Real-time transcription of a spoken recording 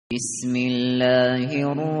بسم الله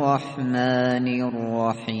الرحمن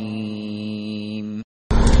الرحيم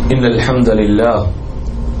إن الحمد لله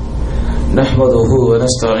نحمده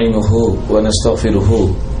ونستعينه ونستغفره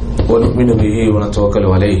ونؤمن به ونتوكل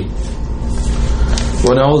عليه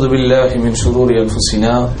ونعوذ بالله من شرور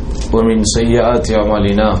أنفسنا ومن سيئات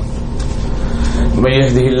أعمالنا من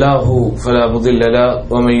يهده الله فلا مضل له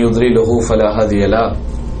ومن يضلله فلا هادي له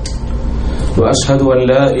وأشهد أن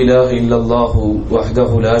لا إله إلا الله وحده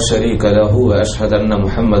لا شريك له وأشهد أن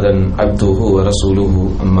محمدا عبده ورسوله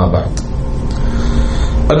أما بعد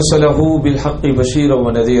أرسله بالحق بشيرا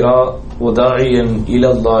ونذيرا وداعيا إلى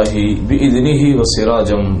الله بإذنه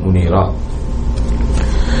وسراجا منيرا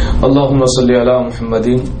اللهم صل على محمد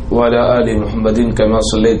وعلى آل محمد كما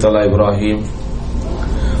صليت على إبراهيم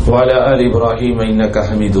وعلى آل إبراهيم إنك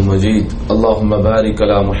حميد مجيد اللهم بارك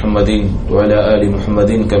على محمد وعلى آل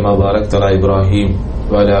محمد كما باركت على إبراهيم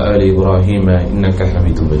وعلى آل إبراهيم إنك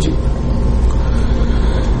حميد مجيد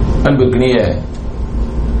அன்பிற்கினிய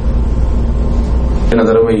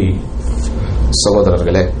எனதருமை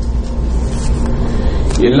சகோதரர்களே,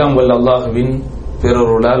 எல்லாம் வல்ல அல்லாஹ்வின்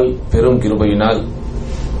பேரருளால் பெரும் கிருபையினால்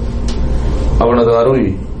அவனது அருள்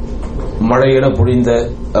மழையென பொழிந்த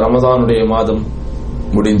ரமதானுடைய மாதம்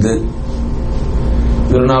முடிந்து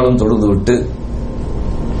திருநாளும் தொழுதுவிட்டு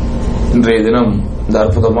இன்றைய தினம் இந்த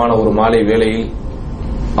அற்புதமான ஒரு மாலை வேளையில்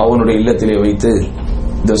அவனுடைய இல்லத்திலே வைத்து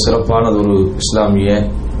இந்த சிறப்பானது ஒரு இஸ்லாமிய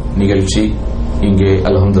நிகழ்ச்சி இங்கே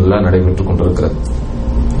அல்ஹம்துலில்லாஹ் நடைபெற்றுக் கொண்டிருக்கிறது.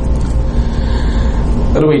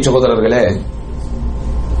 அருமை சகோதரர்களே,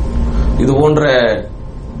 இது போன்ற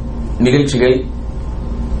நிகழ்ச்சிகள்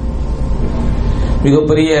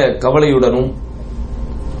மிகப்பெரிய கவலையுடனும்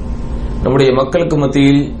நம்முடைய மக்களுக்கு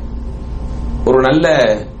மத்தியில் ஒரு நல்ல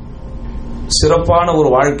சிறப்பான ஒரு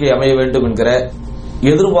வாழ்க்கை அமைய வேண்டும் என்கிற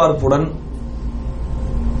எதிர்பார்ப்புடன்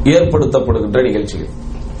ஏற்படுத்தப்படுகின்ற நிகழ்ச்சிகள்.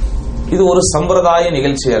 இது ஒரு சம்பிரதாய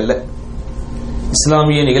நிகழ்ச்சி அல்ல.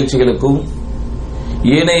 இஸ்லாமிய நிகழ்ச்சிகளுக்கும்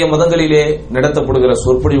ஏனைய மதங்களிலே நடத்தப்படுகிற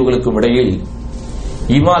சொற்பொழிவுகளுக்கும் இடையில்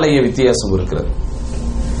இமாலய வித்தியாசம் இருக்கிறது.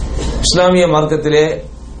 இஸ்லாமிய மார்க்கத்திலே,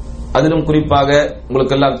 அதிலும் குறிப்பாக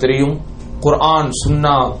உங்களுக்கெல்லாம் தெரியும், குர்ஆன்,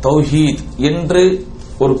 சுன்னா, தௌஹீத் என்று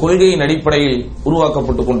ஒரு கொள்கையின் அடிப்படையில்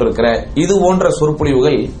உருவாக்கப்பட்டுக் கொண்டிருக்கிற இது போன்ற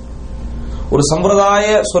சொற்பொழிவுகள் ஒரு சம்பிரதாய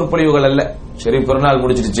சொற்பொழிவுகள் அல்ல. சரி, பெருநாள்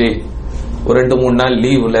முடிச்சிருச்சு, ஒரு 2-3 நாள்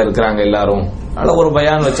லீவ்ல இருக்கிறாங்க எல்லாரும், அதனால ஒரு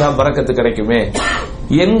பயான் வச்சா பரக்கத்து கிடைக்குமே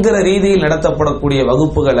என்கிற ரீதியில் நடத்தப்படக்கூடிய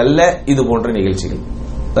வகுப்புகள் அல்ல இது போன்ற நிகழ்ச்சிகள்.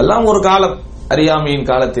 இதெல்லாம் ஒரு காலம், அறியாமையின்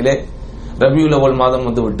காலத்திலே ரபியுல் அவ்வல் மாதம்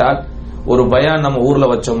வந்து விட்டால் ஒரு பயான் நம்ம ஊர்ல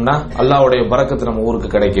வச்சோம்னா அல்லாஹ்வுடைய பரக்கத்து நம்ம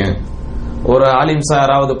ஊருக்கு கிடைக்கும். ஒரு ஆலிம்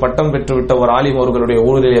யாராவது பட்டம் பெற்றுவிட்ட ஒரு ஆலிம் அவர்களுடைய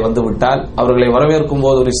ஊரிலே வந்து விட்டால் அவர்களை வரவேற்கும்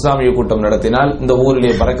போது ஒரு இஸ்லாமிய கூட்டம் நடத்தினால் இந்த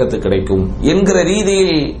ஊரிலே பரக்கத்து கிடைக்கும் என்கிற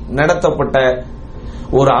ரீதியில் நடத்தப்பட்ட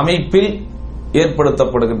ஒரு அமைப்பில்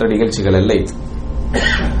ஏற்படுத்தப்படுகின்ற நிகழ்ச்சிகள் அல்ல இது.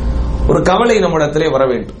 ஒரு கவலை நம்மிடத்திலே வர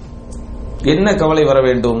வேண்டும். என்ன கவலை வர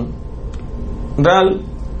வேண்டும் என்றால்,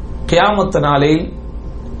 கியாமத் நாளில்,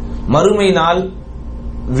 மறுமை நாள்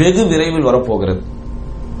வெகு விரைவில் வரப்போகிறது.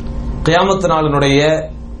 கியாமத் நாளினுடைய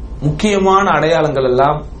முக்கியமான அடையாளங்கள்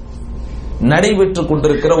எல்லாம் நடைபெற்றுக்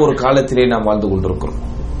கொண்டிருக்கிற ஒரு காலத்திலே நாம் வாழ்ந்து கொண்டிருக்கிறோம்.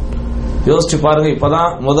 யோசிச்சு பாருங்க,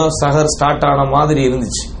 இப்பதான் முதல் சஹர் ஸ்டார்ட் ஆன மாதிரி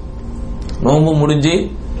இருந்துச்சு. நோம்பு முடிஞ்சு,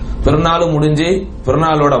 பெருநாளும் முடிஞ்சு,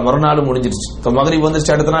 பெருநாளோட மறுநாளும் முடிஞ்சிருச்சு. இப்ப மகரிப்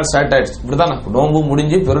வந்துருச்சு, அடுத்த நாள் ஸ்டார்ட் ஆயிடுச்சு. இப்படிதான் நோம்பு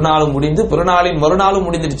முடிஞ்சு, பெருநாளும் முடிந்து, பெருநாளின் மறுநாளும்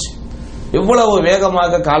முடிஞ்சிருச்சு. எவ்வளவு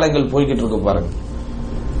வேகமாக காலங்கள் போய்கிட்டு இருக்கு பாருங்க.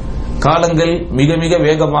 காலங்கள் மிக மிக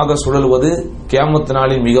வேகமாக சுழல்வது கியாமத்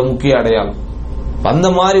நாளின் மிக முக்கிய அடையாளம். அந்த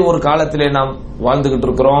மாதிரி ஒரு காலத்திலே நாம் வாழ்ந்துகிட்டு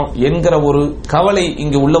இருக்கிறோம் என்கிற ஒரு கவலை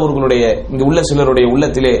இங்கு உள்ள சிலருடைய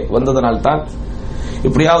உள்ளத்திலே வந்ததனால்தான்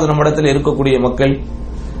இப்படியாவது நம்மிடத்தில் இருக்கக்கூடிய மக்கள்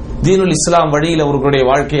தீனுல் இஸ்லாம் வழியில் அவர்களுடைய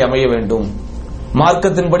வாழ்க்கை அமைய வேண்டும்,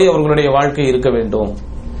 மார்க்கத்தின்படி அவர்களுடைய வாழ்க்கை இருக்க வேண்டும்.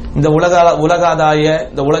 இந்த உலகாதாய,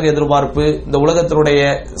 இந்த உலக எதிர்பார்ப்பு, இந்த உலகத்தினுடைய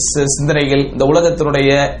சிந்தனைகள், இந்த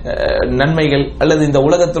உலகத்தினுடைய நன்மைகள் அல்லது இந்த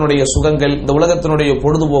உலகத்தினுடைய சுகங்கள், இந்த உலகத்தினுடைய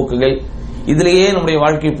பொழுதுபோக்குகள், இதிலேயே நம்முடைய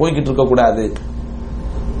வாழ்க்கை போய்கிட்டு இருக்கக்கூடாது.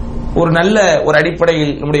 ஒரு நல்ல ஒரு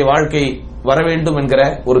அடிப்படையில் நம்முடைய வாழ்க்கை வர வேண்டும் என்கிற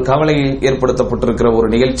ஒரு கவலையில் ஏற்படுத்தப்பட்டிருக்கிற ஒரு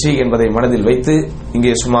நிகழ்ச்சி என்பதை மனதில் வைத்து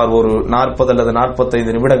இங்கே சுமார் ஒரு 40 அல்லது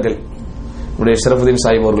 45 நிமிடங்கள் நம்முடைய ஷரஃபுதீன்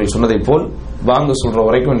சாஹிப் அவர்கள் சொன்னதை போல் வாங்க சொல்ற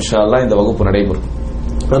வரைக்கும் இன்ஷா அல்லாஹ் இந்த வகுப்பு நடைபெறும்.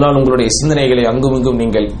 அதனால் உங்களுடைய சிந்தனைகளை அங்குமிங்கும்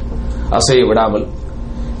நீங்கள் அசைய விடாமல்,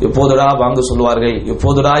 எப்போதுடா வாங்க சொல்லுவார்கள்,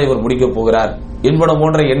 எப்போதுடா இவர் முடிக்கப் போகிறார் என்பன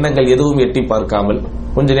போன்ற எண்ணங்கள் எதுவும் எட்டி பார்க்காமல்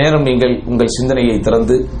கொஞ்ச நேரம் நீங்கள் உங்கள் சிந்தனையை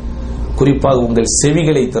திறந்து, குறிப்பாக உங்கள்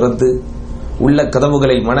செவிகளை திறந்து, உள்ள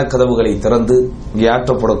கதவுகளை, மனக்கதவுகளை திறந்து இங்கே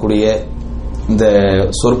ஆற்றப்படக்கூடிய இந்த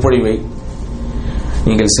சொற்பொழிவை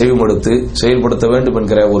நீங்கள் செவிமடுத்து செயல்படுத்த வேண்டும்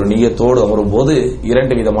என்கிற ஒரு நியத்தோடு அமரும் போது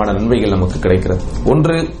 2 விதமான நன்மைகள் நமக்கு கிடைக்கிறது.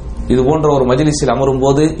 ஒன்று, இது போன்ற ஒரு மஜ்லிஸில் அமரும்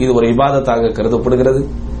போது இது ஒரு இபாதத்தாக கருதப்படுகிறது.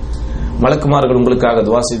 மலக்குமார்கள் உங்களுக்காக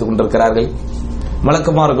துஆ செய்து கொண்டிருக்கிறார்கள்.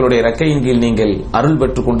 மலக்குமார்களுடைய ரெக்கையின் கீழ் நீங்கள் அருள்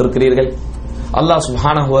பெற்றுக் கொண்டிருக்கிறீர்கள். அல்லாஹ்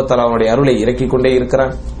சுப்ஹானஹு வ தஆலாவுடைய அருளை இறக்கிக் கொண்டே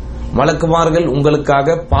இருக்கிறான். மலக்குமார்கள்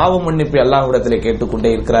உங்களுக்காக பாவ மன்னிப்பை அல்லாஹ்விடத்திலே கேட்டுக்கொண்டே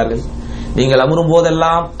இருக்கிறார்கள். நீங்கள் அமரும்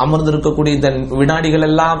போதெல்லாம், அமர்ந்திருக்கக்கூடிய இந்த வினாடிகள்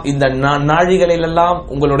எல்லாம், இந்த நாழிகளில் எல்லாம்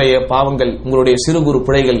உங்களுடைய பாவங்கள், உங்களுடைய சிறு குறு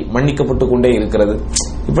பிழைகள் மன்னிக்கப்பட்டுக் கொண்டே இருக்கிறது.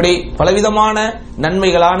 இப்படி பலவிதமான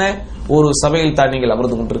நன்மைகளான ஒரு சபையில் தான் நீங்கள்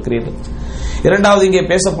அமர்ந்து கொண்டிருக்கிறீர்கள். இரண்டாவது, இங்கே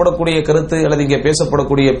பேசப்படக்கூடிய கருத்து அல்லது இங்கே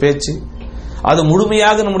பேசப்படக்கூடிய பேச்சு அது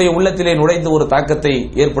முழுமையாக நம்முடைய உள்ளத்திலே நுழைந்து ஒரு தாக்கத்தை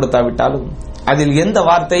ஏற்படுத்தாவிட்டாலும் அதில் எந்த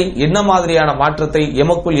வார்த்தை என்ன மாதிரியான மாற்றத்தை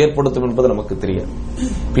எமக்குள் ஏற்படுத்தும் என்பது நமக்கு தெரியாது.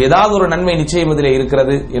 ஏதாவது ஒரு நன்மை நிச்சயம் இதிலே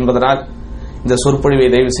இருக்கிறது என்பதனால் இந்த சொற்பொழிவை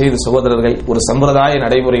தயவு செய்து சகோதரர்கள் ஒரு சம்பிரதாய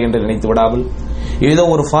நடைமுறை என்று நினைத்து விடாமல், ஏதோ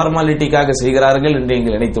ஒரு ஃபார்மாலிட்டிக்காக செய்கிறார்கள் என்று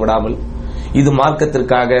நீங்கள் நினைத்து விடாமல், இது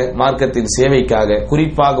மார்க்கத்திற்காக, மார்க்கத்தின் சேவைக்காக,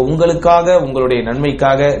 குறிப்பாக உங்களுக்காக, உங்களுடைய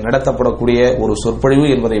நன்மைக்காக நடத்தப்படக்கூடிய ஒரு சொற்பொழிவு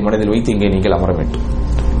என்பதை மனதில் வைத்து இங்கே நீங்கள் அமர வேண்டும்.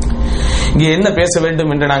 இங்கே என்ன பேச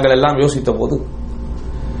வேண்டும் என்று நாங்கள் எல்லாம் யோசித்த போது,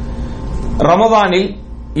 ரமதானில்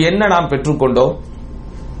என்ன நாம் பெற்றுக்கொண்டோம்,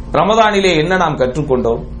 ரமதானிலே என்ன நாம்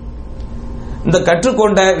கற்றுக்கொண்டோம், இந்த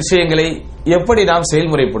கற்றுக்கொண்ட விஷயங்களை எப்படி நாம்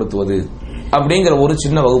செயல்முறைப்படுத்துவது அப்படிங்கிற ஒரு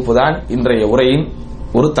சின்ன வகுப்பு தான் இன்றைய உரையின்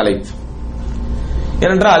ஒரு தலைப்பு.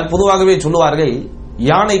 ஏனென்றால் பொதுவாகவே சொல்லுவார்கள்,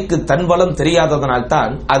 யானைக்கு தன் பலம் தெரியாததனால்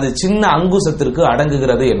தான் அது சின்ன அங்குசத்திற்கு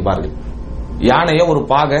அடங்குகிறது என்பார்கள். யானைய ஒரு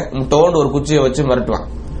பாகை முட்டோண்டு ஒரு குச்சியை வச்சு மிரட்டுவான்.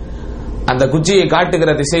 அந்த குச்சியை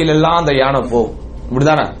காட்டுகிற திசையிலெல்லாம் அந்த யானை போகும்.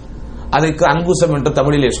 இப்படிதானே? அதுக்கு அங்குசம் என்று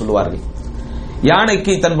தமிழிலே சொல்லுவார்கள்.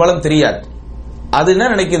 யானைக்கு தன் பலம் தெரியாது. அது என்ன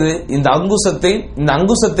நினைக்குது, இந்த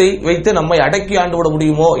அங்குசத்தை வைத்து நம்மை அடக்கி ஆண்டு விட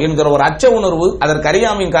முடியுமோ என்கிற ஒரு அச்ச உணர்வு அதற்கு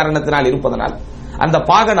அறியாமையின் காரணத்தினால் இருப்பதனால், அந்த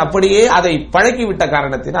பாகன் அப்படியே அதை பழக்கிவிட்ட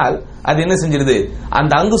காரணத்தினால் அது என்ன செஞ்சிருது,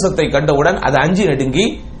 அந்த அங்குசத்தை கண்டவுடன் அது அஞ்சி நடுங்கி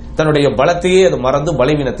தன்னுடைய பலத்தையே அது மறந்து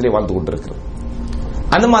பலவீனத்திலே வாழ்ந்து கொண்டிருக்கிறது.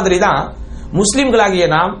 அந்த மாதிரிதான் முஸ்லிம்களாகிய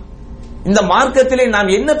நாம் இந்த மார்க்கத்திலே நாம்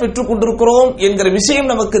என்ன பெற்றுக் கொண்டிருக்கிறோம் என்கிற விஷயம்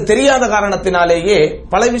நமக்கு தெரியாத காரணத்தினாலேயே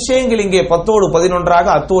பல விஷயங்கள் இங்கே 10ஓடு 11ஆக,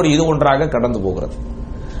 அத்தோடு இது ஒன்றாக கடந்து போகிறது.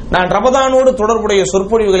 நான் ரமதானோடு தொடர்புடைய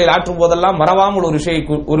சொற்பொழிவுகளில் ஆற்றும் போதெல்லாம் மறவாமல்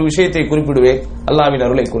ஒரு விஷயத்தை குறிப்பிடுவேன் அல்லாஹ்வின்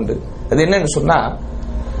அருளை கொண்டு. அது என்னன்னு சொன்னா,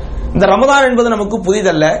 இந்த ரமதான் என்பது நமக்கு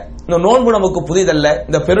புதிதல்ல, இந்த நோன்பு நமக்கு புதிதல்ல,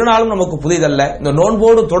 இந்த பெருநாளும் நமக்கு புதிதல்ல, இந்த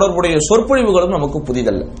நோன்போடு தொடர்புடைய சொற்பொழிவுகளும் நமக்கு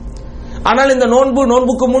புதிதல்ல. ஆனால் இந்த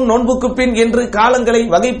நோன்புக்கு முன், நோன்புக்கு பின் என்று காலங்களை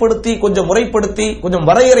வகைப்படுத்தி, கொஞ்சம் முறைப்படுத்தி, கொஞ்சம்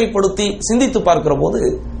வரையறைப்படுத்தி சிந்தித்து பார்க்கிற போது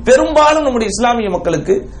பெரும்பாலும் நம்முடைய இஸ்லாமிய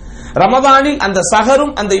மக்களுக்கு ரமதானில் அந்த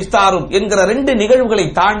சஹரும் அந்த இஃப்தாரும் என்கிற 2 நிகழ்வுகளை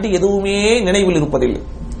தாண்டி எதுவுமே நினைவில் இருப்பதில்லை.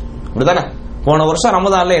 அப்படிதானே? போன வருஷம்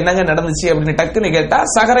ரமதான்ல என்னங்க நடந்துச்சு அப்படின்னு டக்குன்னு கேட்டா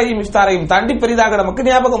சஹரையும் இஃப்தாரையும் தாண்டி பெரிதாக நமக்கு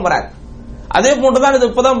ஞாபகம் வராது. அதே போன்றுதான் இது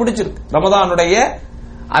இப்பதான் முடிச்சிருக்கு. ரமதானுடைய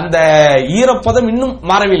அந்த ஈரப்பதம் இன்னும்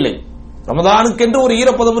மாறவில்லை. ரமதானுக்கென்று ஒரு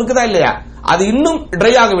ஈரப்பதம் இருக்குதா இல்லையா? அது இன்னும்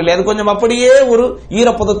ட்ரை ஆகவில்லை. அது கொஞ்சம் அப்படியே ஒரு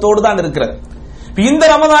ஈரப்பதத்தோடு தான் இருக்கிறது. இந்த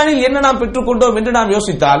ரமதானில் என்ன நாம் பெற்றுக்கொண்டோம் என்று நாம்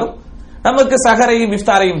யோசித்தாலும் நமக்கு சஹரையும்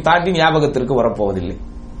இஃப்தாரையும் தாண்டி ஞாபகத்திற்கு வரப்போவதில்லை.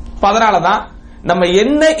 அதனாலதான் நம்ம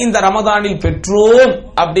என்ன இந்த ரமதானில் பெற்றோம்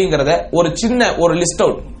அப்படிங்கறத ஒரு சின்ன ஒரு லிஸ்ட்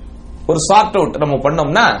அவுட், ஒரு சார்ட் அவுட் நம்ம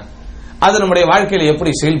பண்ணோம்னா அது நம்முடைய வாழ்க்கையில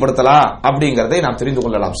எப்படி செயல்படுத்தலாம் அப்படிங்கறதை நாம் தெரிந்து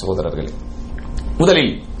கொள்ளலாம் சகோதரர்களே.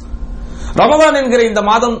 முதலில் ரமதான் என்கிற இந்த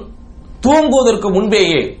மாதம் துவங்குவதற்கு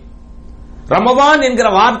முன்பேயே ரமதான் என்கிற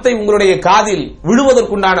வார்த்தை உங்களுடைய காதில்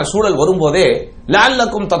விழுவதற்குண்டான சூழல் வரும்போதே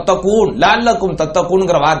லஅல்லக்கும் தத்தகூன், லஅல்லக்கும்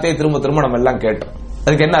தத்தகூன்ங்கிற வார்த்தையை திரும்ப திரும்ப நம்ம எல்லாம் கேட்டோம்.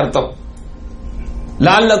 அதுக்கு என்ன அர்த்தம்?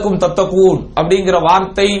 லஅல்லக்கும் தத்தகூன் அப்படிங்கிற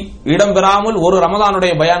வார்த்தை இடம்பெறாமல் ஒரு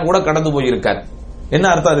ரமதானுடைய பயான் கூட கடந்து போயிருக்கார். என்ன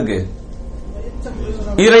அர்த்தம் அதுக்கு?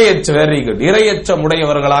 இறையச்ச, வெரி குட், இறையச்சம்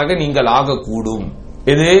உடையவர்களாக நீங்கள் ஆகக்கூடும்.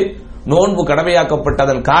 இது நோன்பு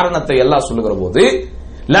கடமையாக்கப்பட்டதன் காரணத்தை எல்லாம் சொல்லுகிற போது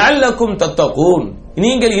லஅல்லக்கும் தத்தகூன்,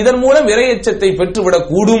 நீங்கள் இதன் மூலம் இறையச்சத்தை பெற்றுவிடக்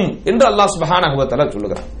கூடும் என்று அல்லாஹ் சுப்ஹானஹு வ தஆலா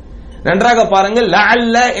சொல்லுகிறார். நன்றாக பாருங்கள்,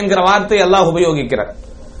 லஅல்ல என்கிற வார்த்தை அல்லாஹ் உபயோகிக்கிறார்.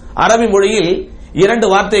 அரபி மொழியில் 2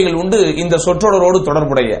 வார்த்தைகள் உண்டு இந்த சொற்றொடரோடு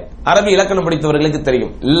தொடர்புடைய. அரபி இலக்கணம் படித்தவர்களுக்கு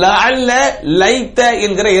தெரியும். லஅல்ல, லைத்த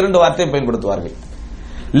என்கிற 2 வார்த்தையை பயன்படுத்துவார்கள்.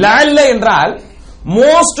 லஅல்ல என்றால்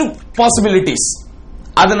மோஸ்ட் பாசிபிலிட்டிஸ்,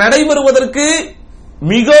 அது நடைபெறுவதற்கு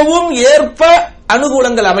மிகவும் ஏற்ப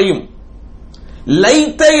அனுகூலங்கள் அமையும்.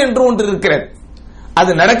 லைத்த என்று ஒன்று இருக்கிறது,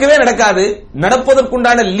 அது நடக்கவே நடக்காது,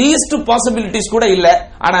 நடப்பதற்குண்டான லீஸ்ட் பாசிபிலிட்டிஸ் கூட இல்ல,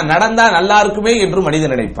 ஆனா நடந்தா நல்லா இருக்குமே என்று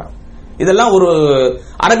மனிதன் நினைப்பான். இதெல்லாம் ஒரு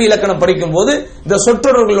அரபி இலக்கணம் படிக்கும் போது இந்த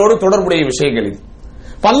சொற்றொடர்களோடு தொடர்புடைய விஷயங்கள். இது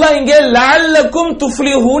அல்லாஹ் இங்கே லஅல்லக்கும்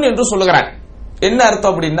துஃப்லிஹூன் என்று சொல்லுகிறார். என்ன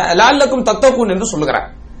அர்த்தம் அப்படின்னா, லஅல்லக்கும் தத்தகூன் என்று சொல்லுகிறார்.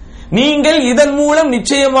 நீங்கள் இதன் மூலம்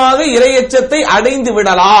நிச்சயமாக இறையச்சத்தை அடைந்து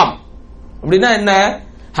விடலாம். அப்படின்னா என்ன?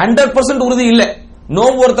 100% உறுதி இல்ல.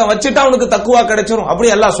 நோன்பு ஒருத்தன் வச்சுட்டா அவனுக்கு தக்குவா கிடைச்சிரும் அப்படி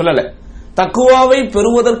அல்லாஹ் சொல்லல. தக்குவாவை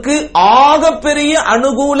பெறுவதற்கு ஆகப்பெரிய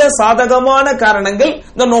அனுகூல சாதகமான காரணங்கள்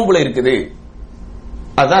இந்த நோன்புல இருக்குது.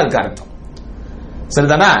 அதுதான் அதுக்கு அர்த்தம்.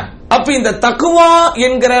 சரிதானா? அப்ப இந்த தக்குவா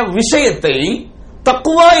என்கிற விஷயத்தை,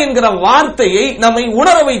 தக்குவா என்கிற வார்த்தையை நம்மை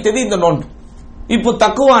உணர வைத்தது இந்த நோன்பு. இப்போ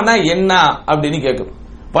தக்குவானா என்ன அப்படின்னு கேட்கணும்.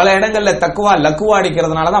 பல இடங்கள்ல தக்குவா லக்குவா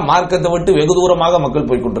அடிக்கிறதுனாலதான் மார்க்கத்தை விட்டு வெகு தூரமாக மக்கள்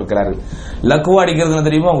போய் கொண்டிருக்கிறார்கள். லக்குவா அடிக்கிறது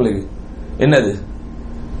தெரியுமா உங்களுக்கு? என்னது?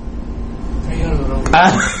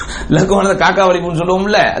 லக்குவான காக்கா வலிப்புன்னு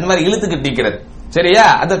சொல்லுவோம்ல, அந்த மாதிரி இழுத்துக்கிட்டு நிக்கிறது. சரியா?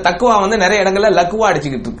 அந்த தக்குவா நிறைய இடங்கள்ல லக்குவா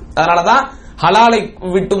அடிச்சுக்கிட்டு இருக்கு. அதனாலதான் ஹலாலை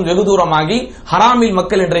விட்டும் வெகு தூரமாகி ஹராமில்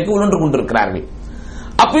மக்கள் இன்றைக்கு உழன்று கொண்டிருக்கிறார்கள்.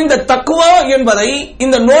 அப்ப இந்த தக்குவா என்பதை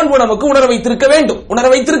இந்த நோன்பு நமக்கு உணர வைத்திருக்க வேண்டும், உணர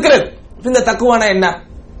வைத்திருக்கிறது. இந்த தக்குவானா என்ன?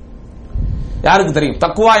 யாருக்கு தெரியும்?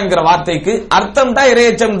 தக்குவா என்கிற வார்த்தைக்கு அர்த்தம் தான்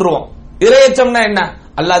இறையச்சம். இறையச்சம்னா என்ன?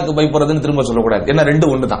 அல்லாஹ்வுக்கு பயப்படுறதுன்னு திரும்ப சொல்லக்கூடாது. என்ன, ரெண்டு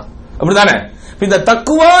ஒண்ணுதான். அப்படிதானே? இந்த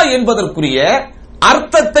தக்குவா என்பதற்குரிய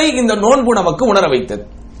அர்த்தத்தை இந்த நோன்பு நமக்கு உணர வைத்தது.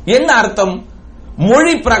 என்ன அர்த்தம்?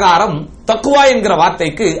 மொழி பிரகாரம் தக்குவா என்கிற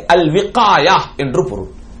வார்த்தைக்கு அல் விகாயா என்று பொருள்.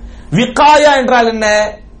 விகாயா என்றால் என்ன?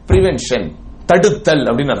 பிரிவென்ஷன், தடுத்தல்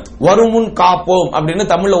அப்படின்னு அர்த்தம். வருமுன் காப்போம் அப்படின்னு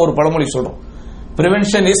தமிழ்ல ஒரு பழமொழி சொல்றோம்.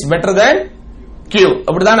 Prevention is better than cure.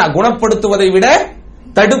 அப்படிதான், குணப்படுத்துவதை விட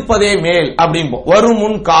தடுப்பதே மேல் அப்படிம்போம்.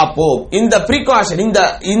 வருமுன் காப்போம். இந்த பிரிகாஷன்,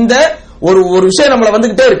 இந்த ஒரு விஷயம் நம்மள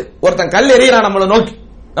வந்துகிட்டே இருக்கு. ஒருத்தன் கல் எறியறான் நம்மள நோக்கி,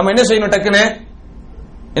 நம்ம என்ன செய்யணும்? டக்குன்னு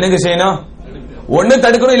என்னங்க செய்யணும்? ஒண்ணு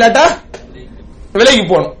தடுக்கணும், இல்லாட்டா விலகி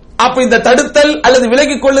போகணும். அப்ப இந்த தடுத்தல் அல்லது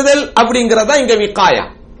விலகிக் கொள்ளுதல் அப்படிங்கறதா இங்க விகாயா.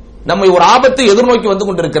 நம்ம ஒரு ஆபத்து எதிர்நோக்கி வந்து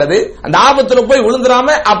கொண்டிருக்கிறது, அந்த ஆபத்துல போய் விழுந்துடாம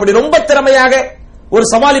அப்படி ரொம்ப திறமையாக ஒரு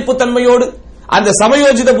சமாளிப்பு தன்மையோடு, அந்த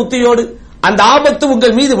சமயோஜித புத்தியோடு அந்த ஆபத்து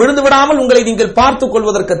உங்கள் மீது விழுந்து விடாமல் உங்களை நீங்கள் பார்த்துக்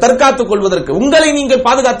கொள்வதற்கு, தற்காத்துக் கொள்வதற்கு, உங்களை நீங்கள்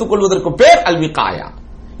பாதுகாத்துக் கொள்வதற்கு பேர் அல் விகாயா.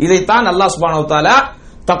 இதைத்தான் அல்லாஹ் சுப்ஹானஹு வ தஆலா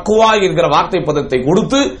தக்வா என்கிற வார்த்தை பதத்தை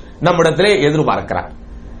கொடுத்து நம்மிடத்திலே எதிர்பார்க்கிறார்.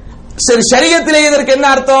 சரி, ஷரியத்திலே இதற்கு என்ன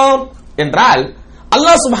அர்த்தம் என்றால்,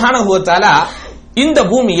 அல்லாஹ் சுப்ஹானஹு வ தஆலா இந்த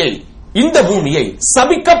பூமியை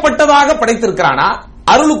சபிக்கப்பட்டதாக படைத்திருக்கிறானா,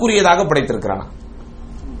 அருளுக்குரியதாக படைத்திருக்கிறானா?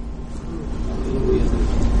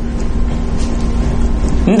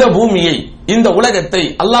 இந்த பூமியை, இந்த உலகத்தை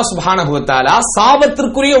அல்லாஹ் சுப்ஹானஹு வ தஆலா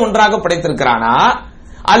சாபத்திற்குரிய ஒன்றாக படைத்திருக்கிறானா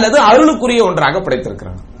அல்லது அருளுக்குரிய ஒன்றாக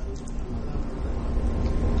படைத்திருக்கிறானா?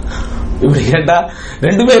 இப்படி கேட்டா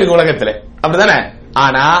ரெண்டுமே இருக்கு உலகத்திலே, அப்படிதானே?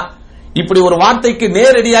 ஆனா இப்படி ஒரு வார்த்தைக்கு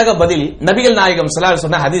நேரடியாக பதில் நபிகள் நாயகம் ஸல்லல்லாஹு அலைஹி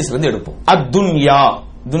வஸல்லம் ஹதீஸ்ல இருந்து எடுப்போம். அத்துன்யா,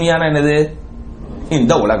 துன்யானா என்னது?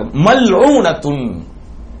 இந்த உலகம். மல்ஊனத்துன்,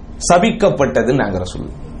 சபிக்கப்பட்டது நாங்க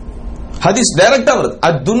சொல்லுவோம். ஹதீஸ் டைரக்டா வருது.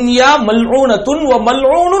 அத்துன்யா மல்ஊனத்துன் வ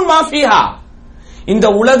மல்ஊனுன் மா ஃபீஹா. இந்த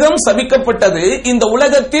உலகம் சபிக்கப்பட்டது, இந்த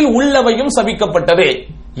உலகத்தில் உள்ளவையும் சபிக்கப்பட்டதே.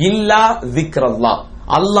 இல்லா ذிக்ரல்லாஹ்,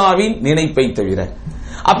 அல்லாஹ்வின் நினைப்பை தவிர.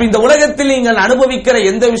 அப்ப இந்த உலகத்தில் நீங்கள் அனுபவிக்கிற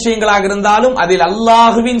எந்த விஷயங்களாக இருந்தாலும் அதில்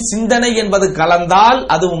அல்லாஹ்வின் சிந்தனை என்பது கலந்தால்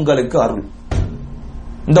அது உங்களுக்கு அருள்.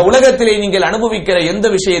 இந்த உலகத்திலே நீங்கள் அனுபவிக்கிற எந்த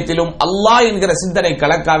விஷயத்திலும் அல்லாஹ் என்கிற சிந்தனை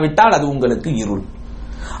கலக்காவிட்டால் அது உங்களுக்கு இருள்.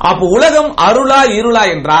 அப்ப உலகம் அருளா இருளா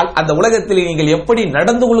என்றால் அந்த உலகத்திலே நீங்கள் எப்படி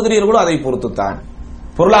நடந்து கொள்கிறீர்களோ அதை பொறுத்துத்தான்.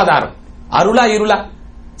 பொருளாதாரம் அருளா இருளா,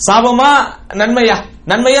 சாபமா நன்மையா,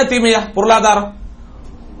 நன்மையா தீமையா? பொருளாதாரம்.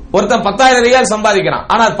 ஒருத்தன் 10,000 ரியால் சம்பாதிக்கிறான்,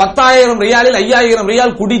 ஆனால் 10,000 ரியாலில் 5,000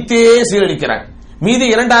 ரியால் குடித்தே சீரழிக்கிறான், மீதி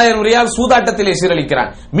 2,000 ரியால் சூதாட்டத்திலே சீரழிக்கிறான்,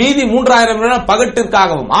 மீதி 3,000 ரியால்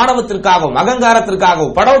பகட்டிற்காகவும் ஆணவத்திற்காகவும்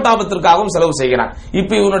அகங்காரத்திற்காகவும் படோட்டாபத்திற்காகவும் செலவு செய்கிறான்.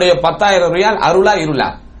 இப்ப இவனுடைய 10,000 ரியால் அருளா இருளா?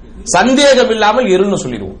 சந்தேகம் இல்லாமல் இருள்னு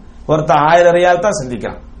சொல்லிடுவோம். ஒருத்தன் 1000 ரியால் தான்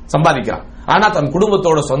சம்பாதிக்கிறான், ஆனா தன்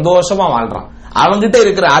குடும்பத்தோட சந்தோஷமா வாழ்றான். அவங்கிட்ட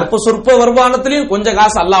இருக்கிற அற்ப சொற்ப வருமானத்திலையும் கொஞ்சம்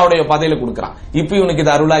காசு அல்லாஹ்வுடைய பாதையில கொடுக்கறான். இப்ப இவனுக்கு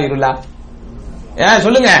இது அருளா இருளா?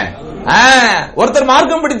 சொல்லுங்க. ஒருத்தர்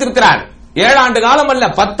மார்க்கம் படித்திருக்கிறார், 7 ஆண்டு காலம் அல்ல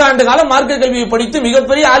 10 ஆண்டு காலம் மார்க்க கல்வியை படித்து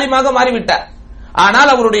மிகப்பெரிய ஆலிமாக மாறிவிட்டார். ஆனால்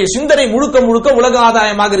அவருடைய சிந்தனை முழுக்க முழுக்க உலக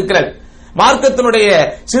ஆதாயமாக இருக்கிறது.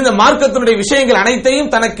 மார்க்கத்தினுடைய விஷயங்கள்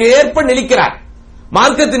அனைத்தையும் தனக்கு ஏற்ப நெளிக்கிறார்.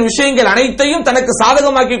 மார்க்கத்தின் விஷயங்கள் அனைத்தையும் தனக்கு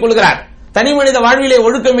சாதகமாக்கிக் கொள்கிறார். தனி மனித வாழ்விலே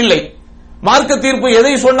ஒழுக்கம் இல்லை. மார்க்க தீர்ப்பு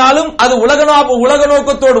எதை சொன்னாலும் அது உலக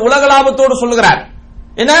நோக்கத்தோடு உலக லாபத்தோடு சொல்லுகிறார்.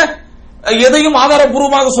 என்ன, எதையும்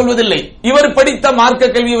ஆதாரபூர்வமாக சொல்வதில்லை. இவர் படித்த மார்க்க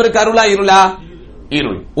கல்வி இவருக்கு அருளா இருளா?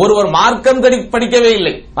 இருள். ஒருவர் மார்க்கம் படிக்கவே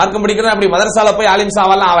இல்லை, மார்க்கம் படிக்கிறது அப்படி மதரசால போய் ஆலிம்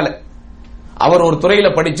சாவெல்லாம் ஆவல. அவர் ஒரு துறையில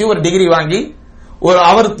படிச்சு ஒரு டிகிரி வாங்கி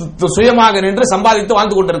அவர் சுயமாக நின்று சம்பாதித்து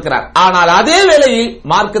வாழ்ந்து கொண்டிருக்கிறார். ஆனால் அதே வேளையில்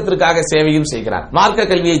மார்க்கத்திற்காக சேவையும் செய்கிறார்,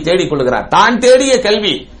 மார்க்க கல்வியை தேடிக் கொள்கிறார். தான் தேடிய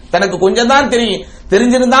கல்வி தனக்கு கொஞ்சம் தான்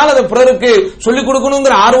தெரிஞ்சிருந்தால் அதை பிறருக்கு சொல்லிக்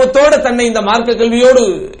கொடுக்கணுங்கிற ஆர்வத்தோடு தன்னை இந்த மார்க்க கல்வியோடு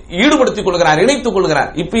ஈடுபடுத்திக் கொள்கிறார், இணைத்துக் கொள்கிறார்.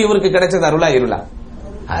 இப்ப இவருக்கு கிடைச்சது அருளா இருளா?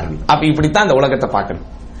 அருள். அப்ப இப்படித்தான் இந்த உலகத்தை பார்க்கணும்.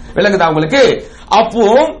 விளங்குதா உங்களுக்கு? அப்போ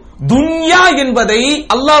துன்யா என்பதை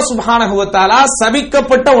அல்லாஹ் சுப்ஹானஹு வ தஆலா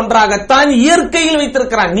சபிக்கப்பட்ட ஒன்றாகத்தான் இயற்கையில்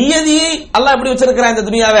வைத்திருக்கிறான். நியதியை அல்லாஹ் எப்படி வச்சிருக்கிறான்? இந்த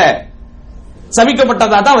துனியாவை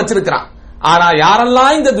சபிக்கப்பட்டதா தான் வச்சிருக்கிறான். ஆனா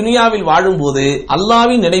யாரெல்லாம் இந்த துனியாவில் வாழும்போது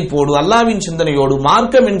அல்லாஹ்வின் நினைப்போடு, அல்லாஹ்வின் சிந்தனையோடு,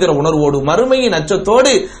 மார்க்கம் என்கிற உணர்வோடு, மறுமையின்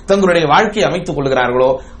அச்சத்தோடு தங்களுடைய வாழ்க்கையை அமைத்துக் கொள்கிறார்களோ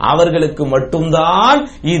அவர்களுக்கு மட்டும்தான்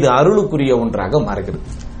இது அருளுக்குரிய ஒன்றாக மாறுகிறது.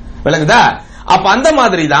 விளங்குதா? அப்ப அந்த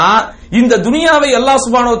மாதிரி தான் இந்த துனியாவை அல்லாஹ்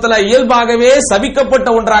சுப்ஹானஹு வ தஆலா இயல்பாகவே சபிக்கப்பட்ட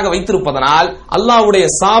ஒன்றாக வைத்திருப்பதனால் அல்லாஹ்வுடைய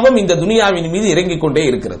சாபம் இந்த துனியாவின் மீது இறங்கிக் கொண்டே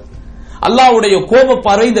இருக்கிறது. அல்லாஹ்வுடைய கோப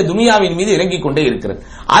பார்வை இந்த துனியாவின் மீது இறங்கிக் கொண்டே இருக்கிறது.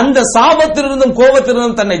 அந்த சாபத்திலிருந்தும்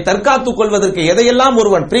கோபத்திலிருந்தும் தன்னை தற்காத்துக் கொள்வதற்கு எதையெல்லாம்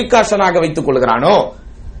ஒருவன் பிரிகாஷனாக வைத்துக் கொள்கிறானோ,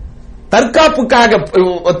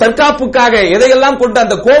 தற்காப்புக்காக எதையெல்லாம் கொண்டு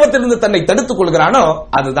அந்த கோபத்திலிருந்து தன்னை தடுத்துக் கொள்கிறானோ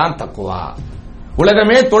அதுதான் தக்வா.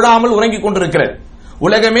 உலகமே தொழாமல் உறங்கிக் கொண்டிருக்கிறது.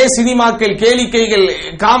 உலகமே சினிமாக்கள், கேளிக்கைகள்,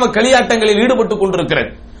 காம களியாட்டங்களில் ஈடுபட்டுக் கொண்டிருக்கிறது.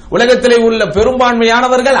 உலகத்திலே உள்ள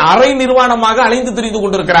பெரும்பான்மையானவர்கள் அரை நிர்வாணமாக அலைந்து திரிந்து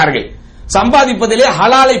கொண்டிருக்கிறார்கள். சம்பாதிப்பதிலே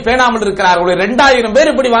ஹலாலை பேணாமல் இருக்கிறார்கள். 2000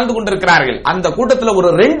 பேர் இப்படி வாழ்ந்து கொண்டிருக்கிறார்கள். அந்த கூட்டத்தில் ஒரு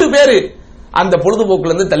 2 பேர் அந்த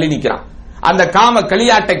பொழுதுபோக்கிலிருந்து தள்ளி நிற்கிறான். அந்த காம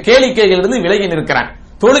களியாட்ட கேளிக்கைகளிலிருந்து விலகி நிற்கிறான்.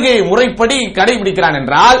 தொழுகையை முறைப்படி கடைபிடிக்கிறான்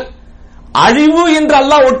என்றால் அழிவு என்று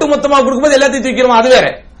அல்லாஹ் ஒட்டுமொத்தமாக கொடுக்கும்போது எல்லாத்தையும் தூக்கிறோம், அது வேற.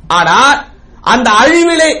 ஆனா அந்த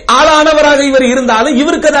அழிவிலே ஆளானவராக இவர் இருந்தாலும்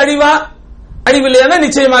இவருக்கு அது அழிவா? அழிவில்லையா?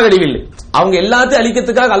 நிச்சயமாக அழிவில்லை. அவங்க எல்லாத்தையும்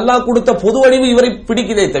அழிக்கிறதுக்காக அல்லாஹ் கொடுத்த பொது அழிவு இவரை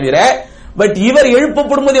பிடிக்குதே தவிர, பட் இவர்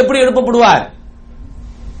எழுப்பப்படும் போது எப்படி எழுப்பப்படுவார்?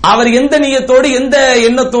 அவர் எந்த நியத்தோடு, எந்த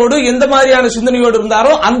எண்ணத்தோடு, எந்த மாதிரியான சிந்தனையோடு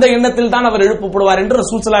இருந்தாரோ அந்த எண்ணத்தில் தான் அவர் எழுப்பப்படுவார் என்று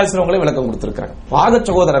ரசூல் ஸல்லல்லாஹு அலைஹி வஸல்லம் விளக்கம் கொடுத்திருக்கிறார். வாக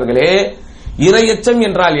சகோதரர்களே, இறையச்சம்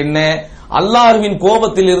என்றால் என்ன? அல்லாஹ்வின்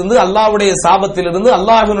கோபத்தில் இருந்து, அல்லாஹ்வுடைய சாபத்தில் இருந்து,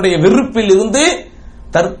 அல்லாஹ்வினுடைய வெறுப்பில் இருந்து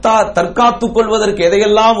தற்காத்துக் கொள்வதற்கு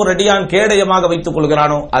எதையெல்லாம் ஒரு அடியான் கேடயமாக வைத்துக்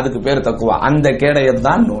கொள்கிறானோ அதுக்கு பேர் தக்குவா. அந்த கேடயம்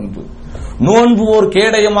தான் நோன்பு. நோன்பு ஒரு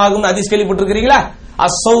கேடயமாகும். ஹதீஸ் கேள்விப்பட்டிருக்கிறீங்களா?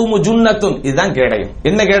 அஸ்ஸௌமு ஜுன்னத்துன், இதுதான் கேடயம்.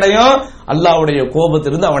 என்ன கேடயம்? அல்லாஹ்வுடைய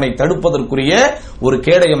கோபத்திலிருந்து அவனை தடுப்பதற்குரிய ஒரு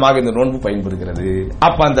கேடயமாக இந்த நோன்பு பயன்படுகிறது.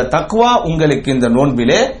 அப்ப அந்த தக்வா உங்களுக்கு இந்த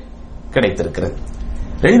நோன்பிலே கிடைத்திருக்கிறது.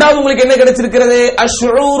 இரண்டாவது உங்களுக்கு என்ன கிடைச்சிருக்கிறது?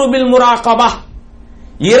 அஷ்ஊரு பில் முராகபா,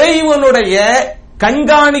 இறைவனுடைய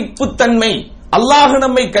கண்காணிப்பு தன்மை. அல்லாஹ்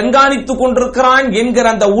நம்மை கண்காணித்துக் கொண்டிருக்கிறான் என்கிற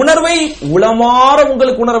அந்த உணர்வை உளமாற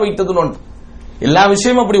உங்களுக்கு உணர வைத்தது நோன்பு. எல்லா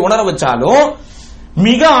விஷயமும் அப்படி உணர வச்சாலும்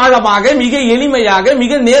மிக ஆழமாக, மிக எளிமையாக,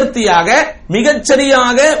 மிக நேர்த்தியாக, மிகச்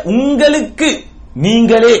சரியாக உங்களுக்கு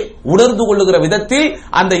நீங்களே உணர்ந்து கொள்ளுகிற விதத்தில்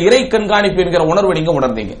அந்த இறை கண்காணிப்பு என்கிற உணர்வை நீங்க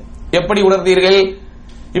உணர்ந்தீங்க. எப்படி உணர்ந்தீர்கள்?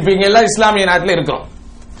 இப்ப இங்க எல்லாம் இஸ்லாமிய நாட்டில் இருக்கிறோம்,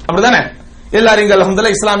 அப்படிதானே? எல்லாரும் இங்க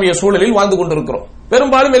அல்ஹம்துலில்லாஹ் இஸ்லாமிய சூழலில் வாழ்ந்து கொண்டிருக்கிறோம்.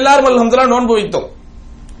 பெரும்பாலும் எல்லாரும் அல்ஹம்துலில்லாஹ் நோன்பு வைத்தோம்.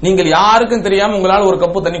 நீங்கள் யாருக்கும் தெரியாம உங்களால் ஒரு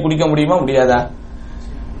கப்பு தண்ணி குடிக்க முடியுமா? முடியாதா?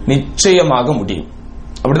 நிச்சயமாக முடியும்,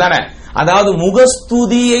 அப்படிதானே? அதாவது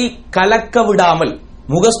முகஸ்துதியை கலக்க விடாமல்,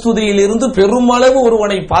 முகஸ்துதியில் இருந்து பெருமளவு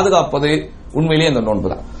ஒருவனை பாதுகாப்பது உண்மையிலேயே அந்த நோன்பு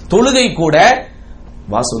தான். தொழுகை கூட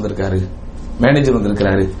பாஸ் வந்திருக்காரு, மேனேஜர்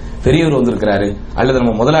வந்திருக்கிறாரு, பெரியவர் வந்திருக்கிறாரு, அல்லது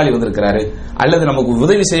நம்ம முதலாளி வந்திருக்கிறாரு, அல்லது நமக்கு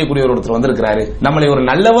உதவி செய்யக்கூடிய ஒருத்தர் வந்திருக்கிறாரு, நம்மளை ஒரு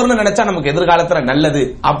நல்லவர்னு நினைச்சா நமக்கு எதிர்காலத்துல நல்லது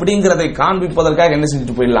அப்படிங்கறதை காண்பிப்பதற்காக என்ன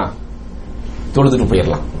செஞ்சுட்டு போயிடலாம்? தொழுதுட்டு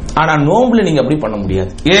போயிடலாம். ஆனா நோம்புல நீங்க அப்படி பண்ண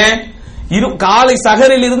முடியாது. ஏன்? காலை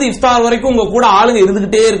சகரில் இருந்து இஃப்தார் வரைக்கும் உங்க கூட ஆளுங்க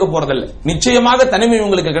இருந்துகிட்டே இருக்க போறதில்ல. நிச்சயமாக தனிமை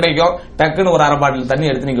உங்களுக்கு கிடைக்கும். டக்குன்னு ஒரு 1/2 பாட்டில் தண்ணி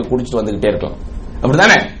எடுத்து நீங்க குடிச்சிட்டு வந்துகிட்டே இருக்கலாம்,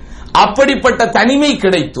 அப்படிதானே? அப்படிப்பட்ட தனிமை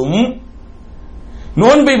கிடைத்தும்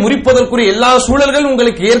நோன்பை முறிப்பதற்குரிய எல்லா சூழல்களும்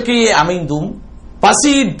உங்களுக்கு இயற்கையே அமைந்தும்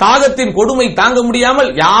பசி தாகத்தின் கொடுமை தாங்க முடியாமல்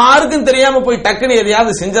யாருக்கும் தெரியாம போய் டக்குன்னு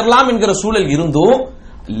எதையாவது செஞ்சிடலாம் என்கிற சூழல் இருந்தும்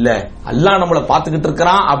இல்ல, அல்லாஹ் நம்மளை பார்த்துக்கிட்டு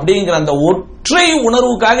இருக்கிறான் அப்படிங்கிற அந்த ஒற்றை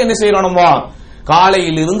உணர்வுக்காக என்ன செய்யறோம்? நம்ம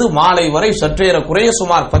காலையில் இருந்து மாலை வரை சற்றேற குறைய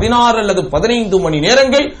சுமார் 16 அல்லது 15 மணி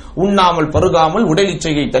நேரங்கள் உண்ணாமல் பருகாமல் உடல்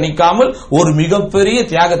இச்சையை தணிக்காமல் ஒரு மிகப்பெரிய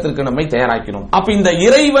தியாகத்திற்கு நம்மை தயாராக்கினோம். அப்ப இந்த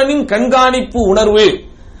இறைவனின் கண்காணிப்பு உணர்வு,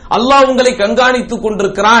 அல்லாஹ் உங்களை கண்காணித்துக்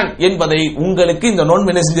கொண்டிருக்கிறான் என்பதை உங்களுக்கு இந்த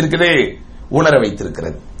நோன்பு என்ன செஞ்சிருக்கிறது? உணர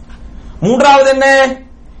வைத்திருக்கிறது. மூன்றாவது என்ன?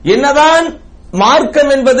 என்னதான்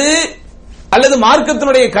மார்க்கம் என்பது அல்லது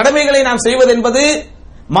மார்க்கத்தினுடைய கடமைகளை நாம் செய்வது என்பது,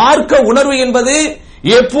 மார்க்க உணர்வு என்பது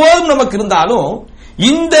எப்போதும் நமக்கு இருந்தாலும்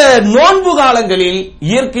இந்த நோன்பு காலங்களில்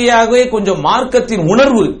இயற்கையாகவே கொஞ்சம் மார்க்கத்தின்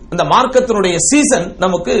உணர்வு, அந்த மார்க்கத்தினுடைய சீசன்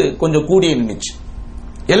நமக்கு கொஞ்சம் கூடிய நின்றுச்சு.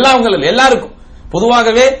 எல்லாருக்கும்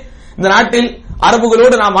பொதுவாகவே இந்த நாட்டில்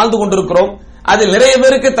அரபுகளோடு நாம் வாழ்ந்து கொண்டிருக்கிறோம். அதில் நிறைய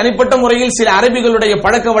பேருக்கு தனிப்பட்ட முறையில் சில அரபிகளுடைய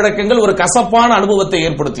பழக்க வழக்கங்கள் ஒரு கசப்பான அனுபவத்தை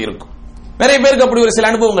ஏற்படுத்தி இருக்கும். நிறைய பேருக்கு அப்படி ஒரு சில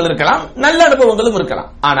அனுபவங்கள் இருக்கலாம், நல்ல அனுபவங்களும்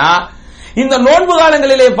இருக்கலாம். ஆனா இந்த நோன்பு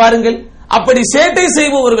காலங்களிலே பாருங்கள், அப்படி சேட்டை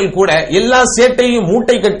செய்பவர்கள் கூட எல்லா சேட்டையும்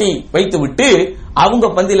மூட்டை கட்டி வைத்து விட்டு அவங்க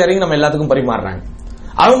பந்தியில் இறங்கி நம்ம எல்லாத்துக்கும் பரிமாறுறாங்க.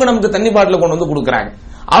 அவங்க நமக்கு தண்ணி பாட்டில் கொண்டு வந்து கொடுக்கறாங்க.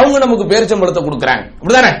 அவங்க நமக்கு பேரிச்சம்பழத்தை கொடுக்கறாங்க.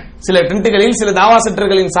 அப்படிதானே? சில டென்ட்டுகளில் சில தாவா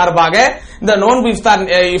சென்டர்களின் சார்பாக இந்த நோன்பு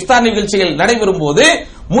இஃப்தார் நிகழ்ச்சிகள் நடைபெறும் போது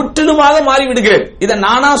முற்றிலுமாக மாறிவிடுகிறது. இதை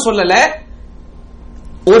நானா சொல்லல,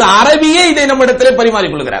 ஒரு அரபியே இதை நம்ம இடத்திலே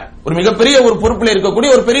பரிமாறிக்கொள்கிறார். ஒரு மிகப்பெரிய ஒரு பொறுப்பில் இருக்கக்கூடிய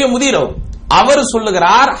ஒரு பெரிய முதிர் அவர்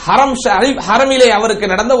சொல்லுகிறார், ஹரமிலே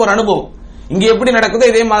அவருக்கு நடந்த ஒரு அனுபவம். இங்க எப்படி நடக்குது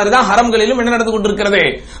இதே மாதிரிதான் ஹரம்களிலும் என்ன நடந்து கொண்டிருக்கிறது,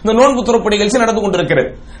 இந்த நோன்பு துறப்பு நிகழ்ச்சி நடந்து கொண்டிருக்கிறது.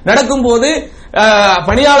 நடக்கும் போது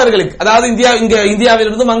பணியாளர்களுக்கு, அதாவது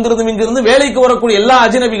இந்தியாவிலிருந்தும் அங்கிருந்தும் இங்கிருந்து வேலைக்கு வரக்கூடிய எல்லா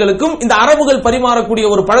அஜ்னபிகளுக்கும் இந்த அரபுகள் பரிமாறக்கூடிய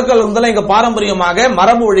ஒரு பழக்கம் இருந்தெல்லாம் இங்க பாரம்பரியமாக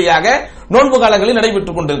மரபு வழியாக நோன்பு காலங்களில்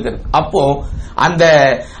நடைபெற்றுக் கொண்டிருக்கிறது. அப்போ அந்த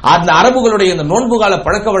அரபுகளுடைய இந்த நோன்பு கால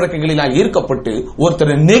பழக்க வழக்கங்களில் ஈர்க்கப்பட்டு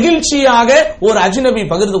ஒருத்தர் நெகிழ்ச்சியாக ஒரு அஜ்னபி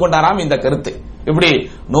பகிர்ந்து கொண்டாராம் இந்த கருத்து. இப்படி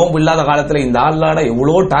நோன்பு இல்லாத காலத்துல இந்த ஆளாட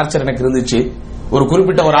எவ்வளவு டார்ச்சர் எனக்கு இருந்துச்சு, ஒரு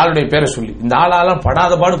குறிப்பிட்ட ஒரு ஆளுடைய பேரை சொல்லி இந்த ஆளாலாம்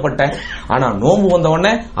படாத பாடுபட்டேன், ஆனா நோன்பு வந்த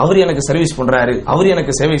உடனே அவர் எனக்கு சர்வீஸ் பண்றாரு, அவர்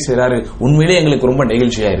எனக்கு சேவை செய்யறாரு, உண்மையிலே எங்களுக்கு ரொம்ப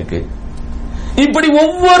நெகிழ்ச்சியா இருக்கு. இப்படி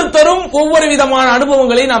ஒவ்வொருத்தரும் ஒவ்வொரு விதமான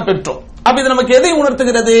அனுபவங்களை நாம் பெற்றோம். அப்ப இது நமக்கு எதை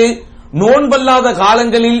உணர்த்துகிறது? நோன்பல்லாத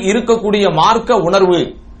காலங்களில் இருக்கக்கூடிய மார்க்க உணர்வு,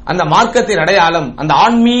 அந்த மார்க்கத்தின் அடையாளம், அந்த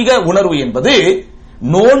ஆன்மீக உணர்வு என்பது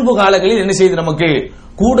நோன்பு காலங்களில் என்ன செய்து நமக்கு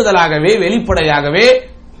கூடுதலாகவே வெளிப்படையாகவே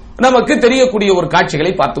நமக்கு தெரியக்கூடிய ஒரு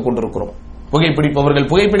காட்சிகளை பார்த்துக் கொண்டிருக்கிறோம். புகைப்பிடிப்பவர்கள்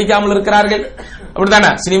புகைப்பிடிக்காமல் இருக்கிறார்கள், அப்படித்தானே?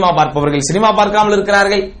 சினிமா பார்ப்பவர்கள் சினிமா பார்க்காமல்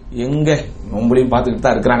இருக்கிறார்கள், எங்க நோன்புலையும் பார்த்துக்கிட்டு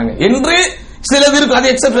தான் இருக்கிறாங்க என்று சிலது இருக்கு.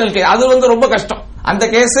 அது எக்ஸெப்ஷனல் கேஸ், அது ரொம்ப கஷ்டம். அந்த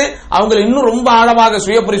கேஸ் அவங்க இன்னும் ரொம்ப ஆழமாக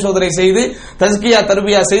சுய பரிசோதனை செய்து தஸ்கியா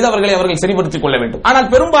தர்பியா செய்து அவர்கள் சரிப்படுத்திக் கொள்ள வேண்டும்.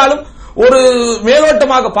 ஆனால் பெரும்பாலும் ஒரு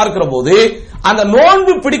மேலோட்டமாக பார்க்கிற போது அந்த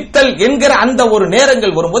நோன்பு பிடித்தல் என்கிற அந்த ஒரு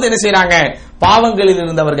நேரங்கள் வரும்போது என்ன செய்யறாங்க, பாவங்களில்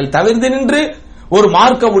இருந்தவர்கள் தவிர்த்து நின்று ஒரு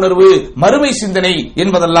மார்க்க உணர்வு, மறுமை சிந்தனை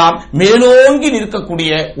என்பதெல்லாம் மேலோங்கி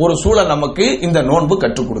நிற்கக்கூடிய ஒரு சூழல் நமக்கு இந்த நோன்பு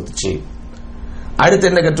கற்றுக் கொடுத்துச்சு. அடுத்து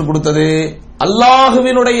என்ன கற்றுக் கொடுத்தது?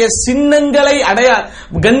 அல்லாஹுவினுடைய சின்னங்களை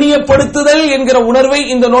கண்ணியப்படுத்துதல் என்கிற உணர்வை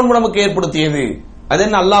இந்த நோன்பு நமக்கு ஏற்படுத்தியது. அது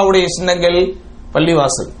என்ன அல்லாஹ்வுடைய சின்னங்கள்?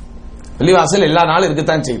 பள்ளிவாசல் எல்லா நாளும்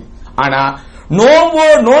இருக்கத்தான் செய்யும். ஆனா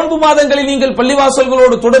நோன்பு மாதங்களில் நீங்கள்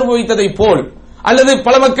பள்ளிவாசல்களோடு தொடர்பு வைத்ததை போல், அல்லது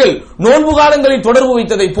பல மக்கள் நோன்பு காலங்களில் தொடர்பு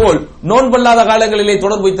வைத்ததை போல் நோன்பல்லாத காலங்களிலே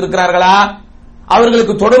தொடர்பு வைத்திருக்கிறார்களா?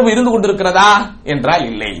 அவர்களுக்கு தொடர்பு இருந்து கொண்டிருக்கிறதா என்றால்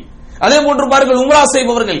இல்லை. அதே போன்று பாருங்கள், உம்ரா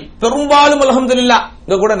செய்பவர்கள் பெரும்பாலும் அல்ஹம்துலில்லாஹ்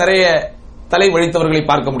இங்க கூட நிறைய தலை வழித்தவர்களை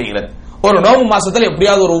பார்க்க முடிகிறது. ஒரு நோன்பு மாசத்துல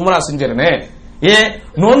எப்படியாவது ஒரு உம்ரா செஞ்சிருன்னு, ஏன்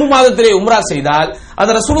நோன்பு மாதத்திலே உம்ரா செய்தால்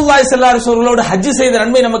அது ரசூலுல்லாஹி ஸல்லல்லாஹு அலைஹி வஸல்லம் ஹஜ் செய்த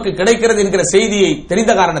நன்மை நமக்கு கிடைக்கிறது என்கிற செய்தியை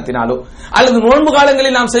தெரிந்த காரணத்தினாலோ, அல்லது நோன்பு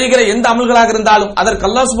காலங்களில் நாம் செய்கிற எந்த அமல்களாக இருந்தாலும் அதற்கு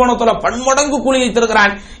அல்லாஹ் சுப்ஹானஹு வ தஆலா பன்மடங்கு கூலியை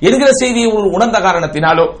தருகிறான் என்கிற செய்தியை உணர்ந்த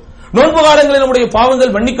காரணத்தினாலோ, நோன்பு காலங்களில் நம்முடைய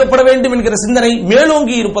பாவங்கள் மன்னிக்கப்பட வேண்டும் என்கிற சிந்தனை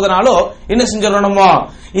மேலோங்கி இருப்பதனாலோ என்ன செஞ்சிடணுமோ,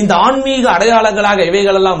 இந்த ஆன்மீக அடையாளங்களாக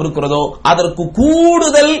எவைகள் எல்லாம் இருக்கிறதோ அதற்கு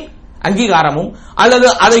கூடுதல் அங்கீகாரமும் அல்லது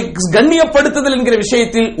அதை கண்ணியப்படுத்துதல் என்கிற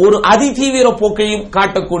விஷயத்தில் ஒரு அதிதீவிர போக்கையும்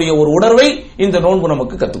காட்டக்கூடிய ஒரு உணர்வை இந்த நோன்பு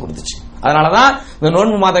நமக்கு கற்றுக் கொடுத்துச்சு. அதனாலதான் இந்த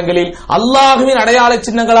நோன்பு மாதங்களில் அல்லாஹுவின் அடையாள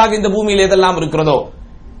சின்னங்களாக இந்த பூமியில் எதெல்லாம் இருக்கிறதோ,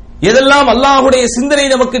 எதெல்லாம் அல்லாஹுடைய சிந்தனை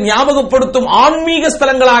நமக்கு ஞாபகப்படுத்தும் ஆன்மீக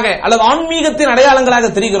ஸ்தலங்களாக அல்லது ஆன்மீகத்தின்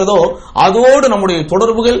அடையாளங்களாக தெரிகிறதோ, அதோடு நம்முடைய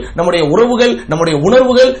தொடர்புகள், நம்முடைய உறவுகள், நம்முடைய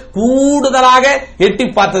உணர்வுகள் கூடுதலாக எட்டி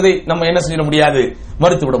பார்த்ததை நம்ம என்ன செஞ்சிட முடியாது,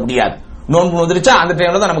 மறுத்துவிட முடியாது. நோன்பு வந்துருச்சா அந்த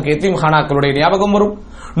டைம்ல தான் நமக்கு எத்தீம் கானாக்களுடைய ஞாபகம் வரும்,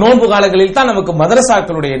 நோன்பு காலங்களில் தான் நமக்கு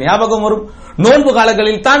மதரசாக்களுடைய ஞாபகம் வரும், நோன்பு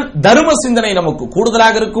காலங்களில் தான் தர்ம சிந்தனை நமக்கு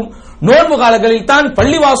கூடுதலாக இருக்கும், நோன்பு காலங்களில் தான்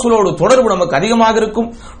பள்ளிவாசலோடு தொடர்பு நமக்கு அதிகமாக இருக்கும்,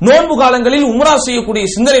 நோன்பு காலங்களில் உம்ரா செய்யக்கூடிய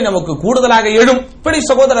சிந்தனை நமக்கு கூடுதலாக எழும். இப்படி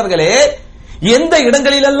சகோதரர்களே, எந்த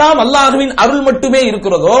இடங்களிலெல்லாம் அல்லாஹ்வின் அருள் மட்டுமே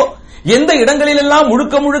இருக்கிறதோ, எந்த இடங்களிலெல்லாம்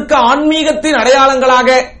முழுக்க முழுக்க ஆன்மீகத்தின்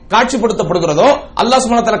அடையாளங்களாக காட்சிப்படுத்தப்படுகிறதோ, அல்லாஹ்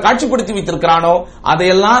சுப்ஹானஹு வ தஆலா காட்சிப்படுத்தி வைத்திருக்கிறானோ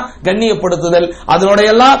அதையெல்லாம் கண்ணியப்படுத்துதல்,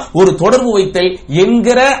 அதனோடையெல்லாம் ஒரு தொடர்பு வைத்தல்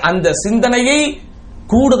என்கிற அந்த சிந்தனையை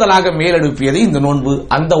கூடுதலாக மேலெழுப்பியது இந்த நோன்பு.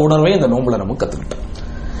 அந்த உணர்வை இந்த நோன்புல நமக்கு கத்துக்கிட்டோம்.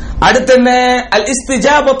 அடுத்து என்ன? அல்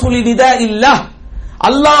இஸ்திஜாபத்து லிநிதாஇல்லாஹ்,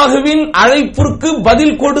 அல்லாஹ்வின் அழைப்பிற்கு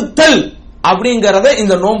பதில் கொடுத்தல் அப்படிங்கறத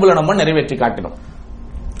இந்த நோன்புல நம்ம நிறைவேற்றி காட்டினோம்.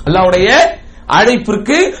 அல்லாஹ்வுடைய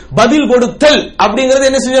அழைப்பிற்கு பதில் கொடுத்தல் அப்படிங்கிறது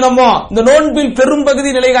என்ன செஞ்சோமோ இந்த நோன்பில் பெரும்பகுதி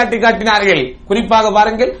நிலைகாட்டி காட்டினார்கள். குறிப்பாக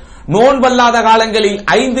பாருங்கள், நோன்பல்லாத காலங்களில்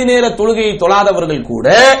 5 நேர தொழுகையை தொழாதவர்கள்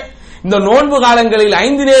கூட இந்த நோன்பு காலங்களில்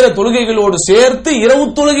 5 நேர தொழுகைகளோடு சேர்த்து இரவு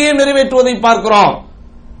தொழுகையை நிறைவேற்றுவதை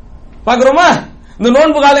பார்க்கிறோமா? இந்த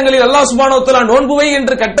நோன்பு காலங்களில் அல்லாஹ் சுப்ஹானஹு வ தஆலா நோன்புவை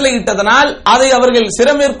என்று கட்டளையிட்டதனால் அதை அவர்கள்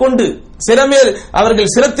சிரமேற்கொண்டு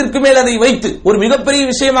அவர்கள் சிரத்திற்கு மேல் அதை வைத்து ஒரு மிகப்பெரிய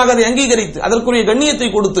விஷயமாக அதை அங்கீகரித்து அதற்குரிய கண்ணியத்தை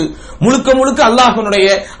கொடுத்து முழுக்க முழுக்க அல்லாஹ்வினுடைய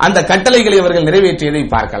அந்த கட்டளைகளை அவர்கள் நிறைவேற்றியதை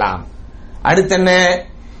பார்க்கலாம். அடுத்து என்ன?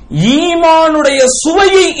 ஈமானுடைய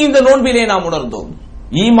சுவையை இந்த நோன்பிலே நாம் உணர்ந்தோம்.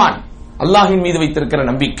 ஈமான், அல்லாஹ்வின் மீது வைத்திருக்கிற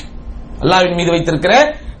நம்பிக்கை, அல்லாஹ்வின் மீது வைத்திருக்கிற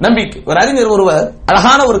நம்பிக்கை. ஒரு அறிஞர் ஒருவர்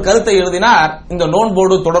அழகான ஒரு கருத்தை எழுதினார் இந்த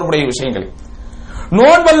நோன்போடு தொடர்புடைய விஷயங்கள்.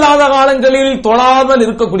 நோன்பல்லாத காலங்களில் தொழாமல்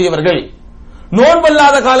இருக்கக்கூடியவர்கள்,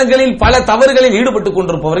 நோன்பல்லாத காலங்களில் பல தவறுகளில் ஈடுபட்டுக்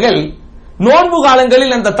கொண்டிருப்பவர்கள் நோன்பு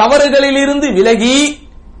காலங்களில் அந்த தவறுகளில் இருந்து விலகி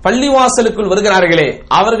பள்ளிவாசலுக்குள் வருகிறார்களே,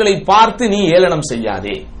 அவர்களை பார்த்து நீ ஏளனம்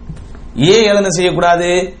செய்யாதே. ஏன் ஏளனம் செய்யக்கூடாது?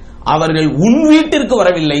 அவர்கள் உன் வீட்டிற்கு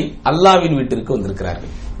வரவில்லை, அல்லாஹ்வின் வீட்டிற்கு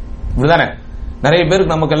வந்திருக்கிறார்கள். இப்படிதானே நிறைய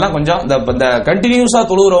பேருக்கு நமக்கெல்லாம் கொஞ்சம் இந்த கண்டினியூஸா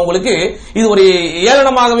தொழுகிறவங்களுக்கு இது ஒரு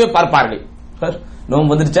ஏளனமாகவே பார்ப்பார்கள்.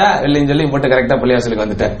 நோம்பு வந்துருச்சா வெள்ளையும் சொல்லி போட்டு கரெக்டா பள்ளிவாசலுக்கு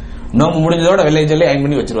வந்துட்டேன், நோம்பு முடிஞ்சதோட வெள்ளையும் சொல்லி அயன்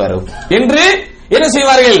பண்ணி வச்சிருவாரு என்று என்ன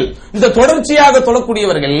செய்வார்கள்? இந்த தொடர்ச்சியாக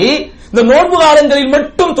தொழக்கூடியவர்கள் இந்த நோன்பு காலங்களில்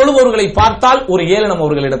மட்டும் தொழுபவர்களை பார்த்தால் ஒரு ஏளனம்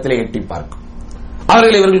அவர்களிடத்திலே எட்டி பார்க்கும்.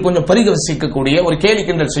 இவர்கள் கொஞ்சம் பரிகசிக்கக்கூடிய, ஒரு கேலி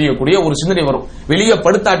கிண்டல் செய்யக்கூடிய ஒரு சிந்தனை வரும்.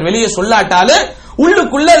 வெளியே சொல்லாட்டாலே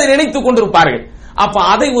உள்ளுக்குள்ள அதை நினைத்துக் கொண்டிருப்பார்கள். அப்ப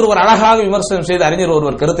அதை ஒருவர் அழகாக விமர்சனம் செய்த அறிஞர்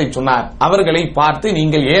ஒருவர் கருத்தை சொன்னார். அவர்களை பார்த்து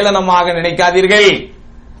நீங்கள் ஏளனமாக நினைக்காதீர்கள்.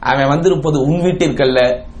 அவன் வந்திருப்பது உன் வீட்டிற்கல்ல,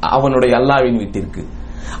 அவனுடைய அல்லாஹ்வின் வீட்டிற்கு.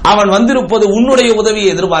 அவன் வந்திருப்பது உன்னுடைய உதவியை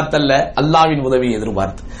எதிர்பார்த்தல்ல, அல்லாஹ்வின் உதவியை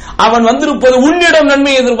எதிர்பார்த்து. அவன் வந்திருப்பது உன்னிடம்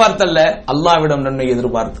நன்மை எதிர்பார்த்தல்ல, அல்லாஹ்விடம் நன்மை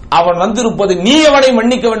எதிர்பார்த்து. அவன் வந்திருப்பது நீ அவனை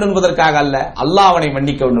மன்னிக்க வேண்டும் என்பதற்காக அல்ல, அல்லாஹ் அவனை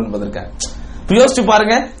மன்னிக்க வேண்டும் என்பதற்காக. யோசிச்சு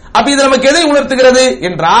பாருங்க. அப்ப இது நமக்கு எதை உணர்த்துகிறது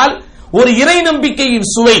என்றால், ஒரு இறை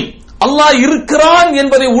நம்பிக்கையின் சுவை, அல்லாஹ் இருக்கிறான்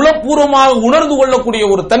என்பதை உளப்பூர்வமாக உணர்ந்து கொள்ளக்கூடிய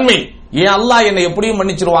ஒரு தன்மை. ஏன் அல்லாஹ் என்னை எப்படியும்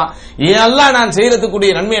மன்னிச்சிருவான், ஏன் அல்லாஹ் நான்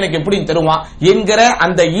செய்யறதுக்குரிய நன்மை எனக்கு எப்படியும் தருவான் என்கிற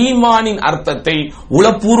அந்த ஈமானின் அர்த்தத்தை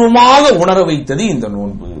உளப்பூர்வமாக உணர வைத்தது இந்த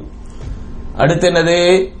நோன்பு. அடுத்து என்னது?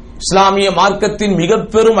 இஸ்லாமிய மார்க்கத்தின் மிக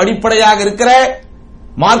பெரும் அடிப்படையாக இருக்கிற,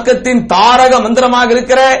 மார்க்கத்தின் தாரக மந்திரமாக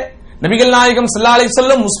இருக்கிற நபிகள் நாயகம் ஸல்லல்லாஹு அலைஹி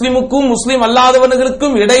வஸல்லம் முஸ்லிமுக்கும் முஸ்லிம்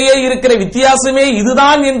அல்லாதவர்களுக்கும் இடையே இருக்கிற வித்தியாசமே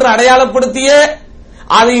இதுதான் என்று அடையாளப்படுத்திய,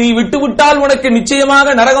 அதை நீ விட்டுவிட்டால் உனக்கு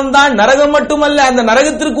நிச்சயமாக நரகம்தான், நரகம் மட்டுமல்ல அந்த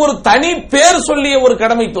நரகத்திற்கு ஒரு தனி பேர் சொல்லிய ஒரு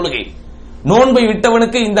கடமை தொழுகை. நோன்பை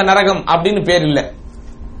விட்டவனுக்கு இந்த நரகம் அப்படின்னு பேர் இல்ல.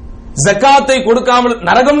 ஜக்காத்தை கொடுக்காமல்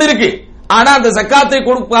நரகம் இருக்கு, ஆனா அந்த ஜக்காத்தை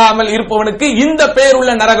கொடுக்காமல் இருப்பவனுக்கு இந்த பேர்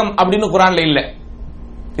உள்ள நரகம் அப்படின்னு குர்ஆன்ல இல்ல.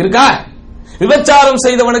 இருக்கா? விபச்சாரம்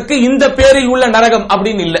செய்தவனுக்கு இந்த பேரில் உள்ள நரகம்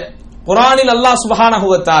அப்படின்னு இல்ல. குர்ஆனில் அல்லாஹ் சுப்ஹானஹு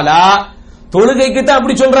வ தஆலா தொழுகைக்கு தான்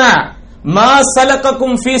அப்படி சொல்றான். மா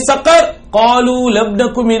சலகக்கும் ஃபீ ஸகர் காலு லம்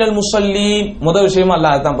நகு மினல் முஸல்லீன். முதல் விஷயம்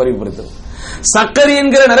அல்லாஹ் தான் பரிவுபடுத்து. சக்கர்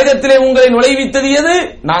என்கிற நரகத்திலே உங்களை நுழைவித்தது எது?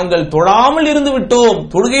 நாங்கள் தொழாமல் இருந்து விட்டோம்,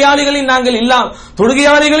 தொழுகையாளிகளில் நாங்கள் இல்லாம்,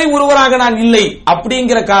 தொழுகையாளிகளில் ஒருவராக நான் இல்லை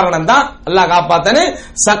அப்படிங்கிற காரணம் தான் அல்லாஹ் காப்பாத்தனே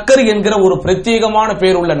சக்கர் என்கிற ஒரு பிரத்யேகமான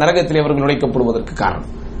பேர் உள்ள நரகத்திலே அவர்கள் நுழைக்கப்படுவதற்கு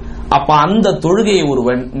காரணம். அப்ப அந்த தொழுகையை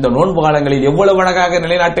ஒருவன் இந்த நோன்பு காலங்களில் எவ்வளவு அழகாக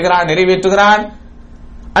நிலைநாட்டுகிறான், நிறைவேற்றுகிறான்.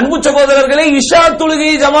 அன்பு சகோதரர்களே, இஷா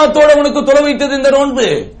தொழுகையை ஜமாத்தோடு அவனுக்கு தொழ வைத்தது இந்த நோன்பு.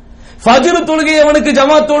 ஃபஜ்ர் தொழுகையை அவனுக்கு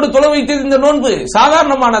ஜமாத்தோடு தொழ வைத்தது இந்த நோன்பு.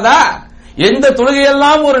 சாதாரணமானதா? எந்த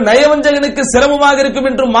தொழுகையெல்லாம் ஒரு நயவஞ்சகனுக்கு சிரமமாக இருக்கும்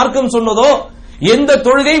என்று மார்க்கம் சொன்னதோ, எந்த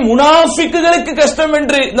தொழுகை முனாஃபிக்குகளுக்கு கஷ்டம்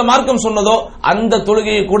என்று இந்த மார்க்கம் சொன்னதோ, அந்த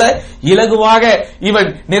தொழுகையை கூட இலகுவாக இவன்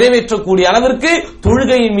நிறைவேற்றக்கூடிய அளவிற்கு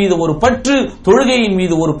தொழுகையின் மீது ஒரு பற்று, தொழுகையின்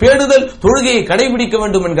மீது ஒரு பேடுதல், தொழுகையை கடைபிடிக்க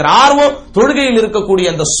வேண்டும் என்கிற ஆர்வம், தொழுகையில் இருக்கக்கூடிய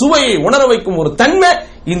அந்த சுவையை உணர வைக்கும் ஒரு தன்மை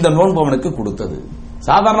இந்த நோன்பு அவனுக்கு கொடுத்தது.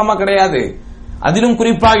 சாதாரணமா கிடையாது. அதிலும்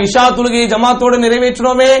குறிப்பாக இஷா தொழுகையை ஜமாத்தோடு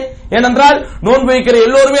நிறைவேற்றினோமே. ஏனென்றால் நோன்பு வைக்கிற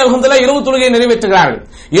எல்லோருமே அல்ஹம்துலில்லாஹ் இரவு தொழுகையை நிறைவேற்றுகிறார்கள்.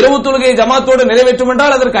 இரவு தொழுகையை ஜமாத்தோடு நிறைவேற்றும்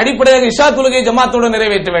என்றால் அதற்கு அடிப்படையாக இஷா தொழுகையை ஜமாத்தோடு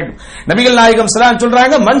நிறைவேற்ற வேண்டும். நபிகள் நாயகம் ஸல்லல்லாஹு அலைஹி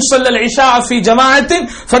சொல்றாங்க, மன் ஸல்லல் இஷா ஃபீ ஜமாஅத்தின்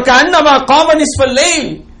ஃபகஅன்னமா காம நிஸ்ஃபல்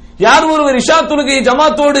லைல். யார் ஒருவர் இஷா தொழுகையை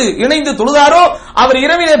ஜமாத்தோடு இணைந்து தொழுதாரோ அவர்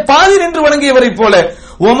இரவிலே பாதி நின்று வணங்கியவரை போல.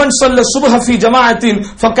 ஒமன் ஸல்ல சுப்ஹ ஃபீ ஜமாஅத்தின்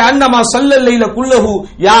ஃபகஅன்னமா ஸல்லல் லைல குல்லஹு.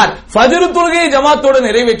 யார் ஃபஜ்ர் தொழுகையை ஜமாத்தோடு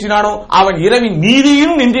நிறைவேற்றினானோ அவன் இரவின்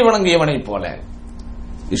மீதியும் நின்று வணங்கியவனை போல.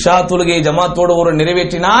 இஷா தொழுகையை ஜமாத்தோடு ஒரு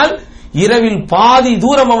நிறைவேற்றினால் இரவில் பாதி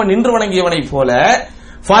தூரம் அவன் நின்று வணங்கியவனை போல,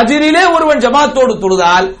 ஃபஜ்ரிலே ஒருவன் ஜமாத்தோடு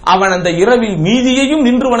தொழுதால் அவன் அந்த இரவில் மீதியையும்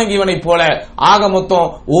நின்று வணங்கியவனை போல. ஆக மொத்தம்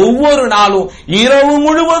ஒவ்வொரு நாளும் இரவு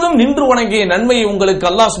முழுவதும் நின்று வணங்கிய நன்மையை உங்களுக்கு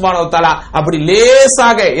அல்லாஹ் சுப்ஹானஹு வ தஆலா அப்படி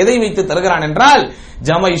லேசாக எதை வைத்து தருகிறான் என்றால்,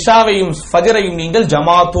 இஷாவையும் ஃபஜ்ரையும் நீங்கள்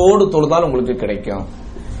ஜமாத்தோடு தொழுதால் உங்களுக்கு கிடைக்கும்.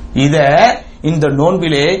 இத இந்த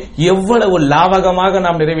நோன்பிலே எவ்வளவு லாவகமாக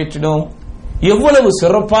நாம் நிறைவேற்றினோம், எவ்வளவு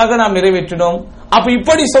சிறப்பாக நாம் நிறைவேற்றினோம். அப்ப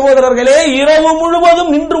இப்படி சகோதரர்களே, இரவு முழுவதும்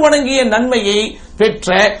நின்று வணங்கிய நன்மையை பெற்ற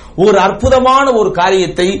ஒரு அற்புதமான ஒரு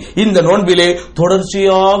காரியத்தை இந்த நோன்பிலே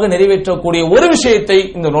தொடர்ச்சியாக நிறைவேற்றக்கூடிய ஒரு விஷயத்தை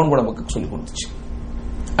இந்த நோன்பு நமக்கு சொல்லிக் கொடுத்துச்சு.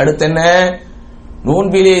 அடுத்து என்ன?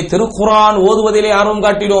 நோன்பிலே திருக்குர்ஆன் ஓதுவதிலே ஆர்வம்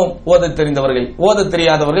காட்டினோம். ஓத தெரிந்தவர்கள், ஓத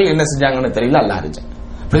தெரியாதவர்கள் என்ன செஞ்சாங்கன்னு தெரியல, அல்லாஹ் அறிஞ்சான்.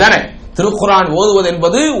 அப்படிதானே? திருக்குர்ஆன் ஓதுவது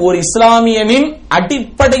என்பது ஒரு இஸ்லாமியனின்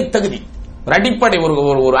அடிப்படை தகுதி, ஒரு அடிப்படை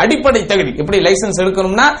ஒரு அடிப்படை தகுதி. எப்படி லைசன்ஸ்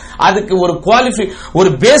எடுக்கணும்னா அதுக்கு ஒரு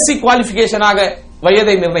பேசிக் குவாலிஃபிகேஷனாக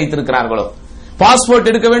வயதை நிர்ணயித்திருக்கிறார்களோ, பாஸ்போர்ட்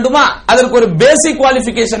எடுக்க வேண்டுமா, அதற்கு ஒரு பேசிக்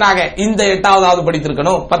குவாலிபிகேஷனாக இந்த 8வது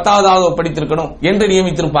படித்திருக்கணும், 10வது படித்திருக்கணும் என்று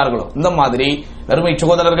நியமித்திருப்பார்களோ, இந்த மாதிரி அருமை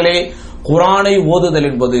சகோதரர்களே, குர்ஆனை ஓதுதல்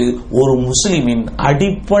என்பது ஒரு முஸ்லிமின்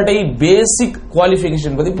அடிப்படை பேசிக்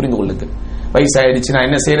குவாலிபிகேஷன் என்பதை புரிந்து கொள்ளுங்கள். வயசாயிடுச்சு, நான்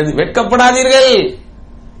என்ன செய்யறது? வெட்கப்படாதீர்கள்.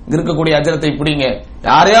 இருக்கக்கூடிய அஜரத்தை பிடிங்க.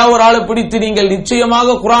 யாரையா ஒரு ஆளை பிடித்து நீங்கள்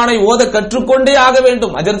நிச்சயமாக குர்ஆனை ஓத கற்றுக்கொண்டே ஆக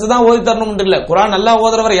வேண்டும். அஜரத்தை தான் ஓதி தரணும் இல்ல, குர்ஆன் நல்லா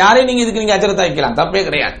ஓதுறவர் யாரையும் நீங்க இதுக்கு நீங்க அஜரத்தை வைக்கலாம், தப்பே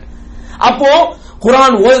கிடையாது. அப்போ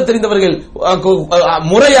குர்ஆன் ஓத தெரிந்தவர்கள்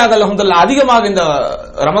முறையாக அல்ஹம்துலில்லாஹ் அதிகமாக இந்த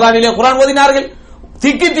ரமதானிலே குர்ஆன் ஓதினார்கள்.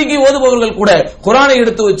 திக்கி ஓதுபவர்கள் கூட குர்ஆனை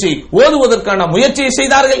எடுத்து வச்சு ஓதுவதற்கான முயற்சியை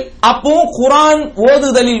செய்தார்கள். அப்போ குர்ஆன்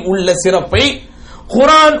ஓதுதலில் உள்ள சிறப்பை,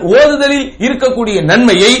 குர்ஆன் ஓதுதலில் இருக்கக்கூடிய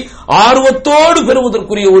நன்மையை ஆர்வத்தோடு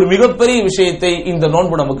பெறுவதற்குரிய ஒரு மிகப்பெரிய விஷயத்தை இந்த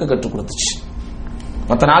நோன்பு நமக்கு கற்றுக் கொடுத்துச்சு.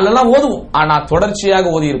 மற்ற நாளெல்லாம் ஓதுவோம், ஆனா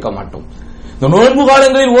தொடர்ச்சியாக ஓதி இருக்க மாட்டோம். இந்த நோன்பு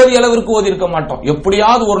காலங்களில் ஓதிய அளவிற்கு ஓதி இருக்க மாட்டோம்.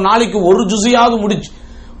 எப்படியாவது ஒரு நாளைக்கு ஒரு ஜுஸையாவது முடிச்சு,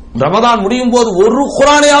 ரமதான் முடியும் போது ஒரு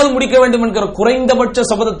குர்ஆனையாவது முடிக்க வேண்டும் என்கிற குறைந்தபட்ச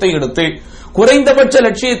சபதத்தை எடுத்து, குறைந்தபட்ச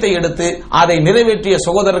லட்சியத்தை எடுத்து அதை நிறைவேற்றிய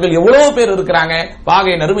சகோதரர்கள் எவ்வளவு பேர் இருக்கிறாங்க.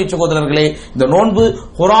 பாகை நறுமை சகோதரர்களே, இந்த நோன்பு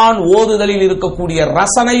குர்ஆன் ஓதுதலில் இருக்கக்கூடிய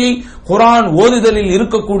ரசனையை, குர்ஆன் ஓதுதலில்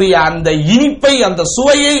இருக்கக்கூடிய அந்த இனிப்பை, அந்த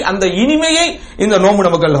சுவையை, அந்த இனிமையை இந்த நோன்பு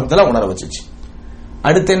நமக்கு அல்ஹம்துலில்லாஹ் உணர வச்சுச்சு.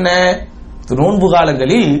 அடுத்து என்ன? நோன்பு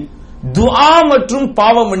காலங்களில் துஆ மற்றும்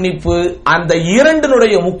பாவ மன்னிப்பு, அந்த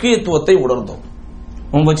இரண்டினுடைய முக்கியத்துவத்தை உணர்ந்தோம்.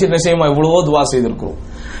 வச்சு நிச்சயமா எவ்வளவோ துஆ செய்திருக்கிறோம்,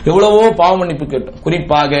 எவ்வளவோ பாவ மன்னிப்பு கேட்டோம்.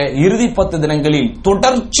 குறிப்பாக இறுதி 10 தினங்களில்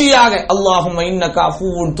தொடர்ச்சியாக அல்லாஹும்ம இன்னக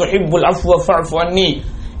அஃபூவுன் துஹிப்புல் அஃப்வ ஃபஅஃபு அன்னி,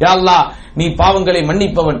 யா அல்லாஹ் நீ பாவங்களை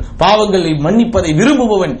மன்னிப்பவன், பாவங்களை மன்னிப்பதை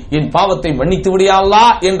விரும்புபவன், என் பாவத்தை மன்னித்து விடு யா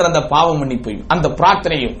அல்லாஹ் என்ற அந்த பாவ மன்னிப்பையும் அந்த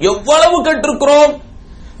பிரார்த்தனையும் எவ்வளவு கேட்டிருக்கிறோம்.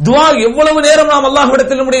 துஆ எவ்வளவு நேரம் நாம்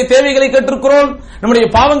அல்லாஹ்விடத்தில் நம்முடைய தேவைகளை கேட்டிருக்கிறோம், நம்முடைய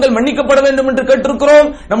பாவங்கள் மன்னிக்கப்பட வேண்டும் என்று கேட்டிருக்கிறோம்,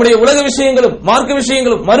 நம்முடைய உலக விஷயங்களும் மார்க்க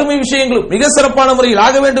விஷயங்களும் மறுமை விஷயங்களும் மிக சிறப்பான முறையில்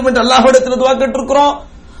ஆக வேண்டும் என்று அல்லாஹ்விடத்தில் துஆ கேட்டிருக்கிறோம்.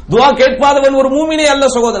 துஆ கேட்காதவன் ஒரு மூமினே அல்ல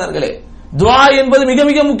சகோதரர்களே. துஆ என்பது மிக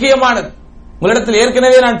மிக முக்கியமானது. உங்களிடத்தில்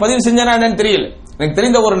ஏற்கனவே நான் பதிவு செஞ்சேனா என்னன்னு தெரியல, எனக்கு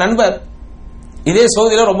தெரிந்த ஒரு நண்பர் இதே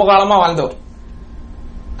சவுதியில ரொம்ப காலமா வாழ்ந்தவர்,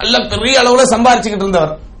 நல்ல பெரிய அளவுல சம்பாரிச்சுக்கிட்டு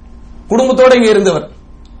இருந்தவர், குடும்பத்தோட இங்க இருந்தவர்,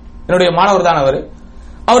 என்னுடைய மாணவர் தான் அவர்.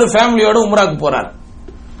 அவர் ஃபேமிலியோட உம்ராக்கு போறார்.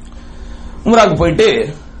 உம்ராக்கு போயிட்டு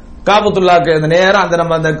காபத்துல்லாக்கு அந்த நேரம் அந்த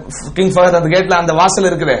நம்ம அந்த கிங் ஃபஹத் அந்த கேட்ல அந்த வாசல்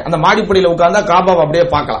இருக்குது, அந்த மாடிப்படியில உட்கார்ந்தா காபாவை அப்படியே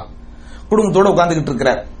பார்க்கலாம். குடும்பத்தோட உட்கார்ந்துகிட்டு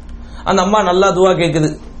இருக்கிறார். அந்த அம்மா நல்லா துவா கேக்குது.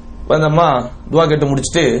 அந்த அம்மா துவா கேட்டு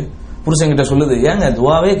முடிச்சுட்டு புருஷன்கிட்ட சொல்லுது, ஏங்க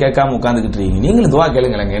துவாவே கேட்காம உட்கார்ந்துகிட்டு இருக்கீங்க, நீங்களும் துவா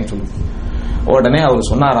கேளுங்களேங்கன்னு சொல்லுது. உடனே அவர்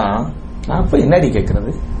சொன்னாராம், நான் போய் என்னடி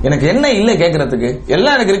கேட்கறது, எனக்கு என்ன இல்ல கேட்கறதுக்கு,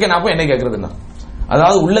 எல்லாம் எனக்கு இருக்கேன், நான் போய் என்ன கேட்கறதுன்னா.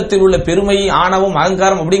 அதாவது உள்ளத்தில் உள்ள பெருமை, ஆணவம்,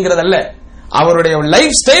 அகங்காரம் அப்படிங்கறது அல்ல, அவருடைய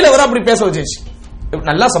லைஃப் ஸ்டைல் அவர் அப்படி பேச வச்சிருச்சு.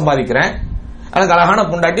 நல்லா சம்பாதிக்கிறேன், எனக்கு அழகான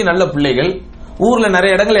பொண்டாட்டி, நல்ல பிள்ளைகள், ஊர்ல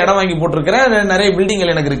நிறைய இடங்கள் இடம் வாங்கி போட்டிருக்கிறேன், நிறைய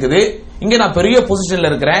பில்டிங்கள் எனக்கு இருக்குது, இங்க நான் பெரிய பொசிஷன்ல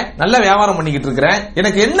இருக்கிறேன், நல்ல வியாபாரம் பண்ணிக்கிட்டு இருக்கிறேன்,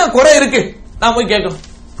 எனக்கு என்ன குறை இருக்கு, நான் போய் கேட்கணும்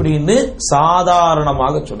அப்படின்னு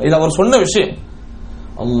சாதாரணமாக சொன்ன. இது அவர் சொன்ன விஷயம்.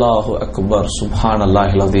 அல்லாஹு அக்பர்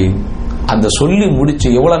சுப்ஹானல்லாஹில் அஸீம். அந்த சொல்லி முடிச்சு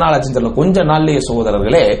எவ்வளவு நாள் ஆச்சுன்னு தெரியல, கொஞ்ச நாள்லயே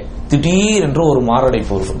சகோதரர்களே திடீர் என்று ஒரு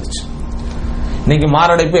மாரடைப்பு வந்துச்சு. இன்னைக்கு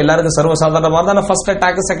மாரடைப்பு எல்லாருக்கும் சர்வசாதாரணமா தான், first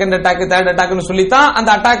attack, second attack, third அட்டாக்னு சொல்லித்தான் அந்த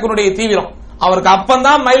அட்டாக்கினுடைய தீவிரம். அவருக்கு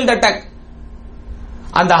அப்பந்தான் மைல்டு அட்டாக்.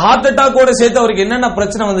 அந்த ஹார்ட் அட்டாக்கோட சேர்த்து அவருக்கு என்னென்ன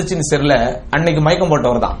பிரச்சனை வந்துச்சுன்னு தெரியல, அன்னைக்கு மயக்கம்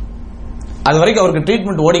போட்டவர் தான். அது வரைக்கும் அவருக்கு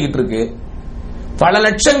ட்ரீட்மெண்ட் ஓடிக்கிட்டு இருக்கு, பல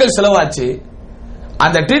லட்சங்கள் செலவாச்சு.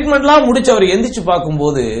 அந்த ட்ரீட்மெண்ட்லாம் முடிச்சு அவர் எந்திரிச்சு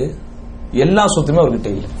பார்க்கும்போது எல்லா சொத்துமே அவர்கிட்ட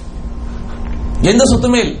இல்லை, எந்த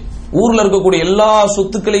சொத்துமே இல்லை. ஊர்ல இருக்கக்கூடிய எல்லா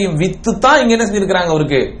சொத்துக்களையும் வித்து தான் இங்க என்ன செஞ்சிருக்காங்க,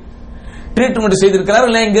 அவருக்கு ட்ரீட்மெண்ட் செய்திருக்கிறார்.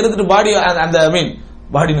 இல்ல இங்க இருந்துட்டு பாடி, அந்த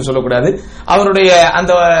பாடின்னு சொல்லக்கூடாது, அவருடைய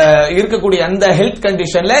அந்த இருக்கக்கூடிய அந்த ஹெல்த்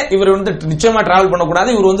கண்டிஷன்ல இவர் வந்து நிச்சயமா டிராவல் பண்ணக்கூடாது,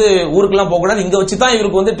 இவர் வந்து ஊருக்கெல்லாம் போக கூடாது, இங்க வச்சுதான்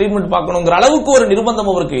இவருக்கு வந்து ட்ரீட்மெண்ட் பார்க்கணுங்கிற அளவுக்கு ஒரு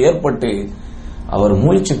நிர்பந்தம் அவருக்கு ஏற்பட்டு அவர்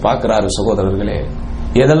முழிச்சு பார்க்கிறாரு. சகோதரர்களே,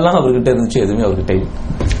 எதெல்லாம் அவர்கிட்ட இருந்துச்சு எதுவுமே அவர்கிட்ட இல்லை.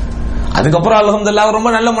 அதுக்கப்புறம் அல்ஹம்துலில்லாஹ் அவர்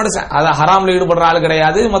ரொம்ப நல்ல மனுஷன், அத ஹராம்ல ஈடுபடுற ஆள்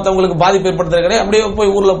கிடையாது, மற்றவங்களுக்கு பாதிப்பு ஏற்படுத்துறது கிடையாது, அப்படியே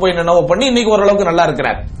போய் ஊர்ல போய் என்னவோ பண்ணி இன்னைக்கு ஓரளவுக்கு நல்லா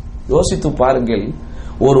இருக்கிறார். யோசித்து பாருங்கள்,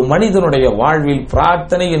 ஒரு மனிதனுடைய வாழ்வில்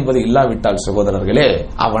பிரார்த்தனை என்பது இல்லாவிட்டால் சகோதரர்களே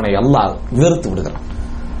அவனை அல்லாஹ் வெறுத்து விடுகிறான்.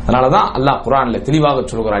 அதனாலதான் அல்லாஹ் குர்ஆன்ல தெளிவாக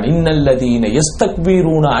சொல்கிறான், இன்னல்லதீன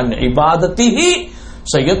யஸ்தக்பீரூன அன் இபாதத்திஹி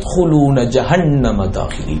சயத்குலூன ஜஹன்னம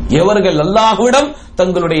தாகிரீன். எவர்கள் அல்லாஹ்விடம்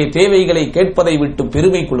தங்களுடைய தேவைகளை கேட்பதை விட்டு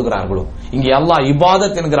பெருமை கொள்கிறார்களோ, இங்கே அல்லாஹ்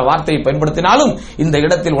இபாதத் என்கிற வார்த்தையை பயன்படுத்தினாலும் இந்த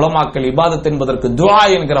இடத்தில் உலமாக்கள் இபாதத் என்பதற்கு துஆ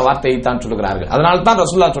என்கிற வார்த்தையை தான் சொல்கிறார்கள். அதனால தான்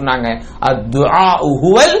ரசூலுல்லாஹ் சொன்னாங்க, அத்-துஆஉ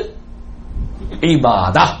ஹுவல்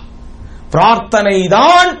இபாதா, பிரார்த்தனை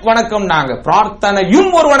தான் வணக்கம். நாங்க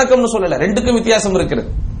பிரார்த்தனையும் ஒரு வணக்கம்னு சொல்லல, ரெண்டுக்கும் வித்தியாசம் இருக்கிறது.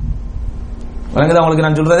 வணங்குதா உங்களுக்கு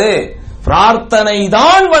நான் சொல்றது? பிரார்த்தனை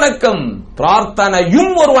தான் வணக்கம்.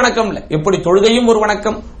 பிரார்த்தனையும் ஒரு வணக்கம் இல்ல. எப்படி தொழுகையும் ஒரு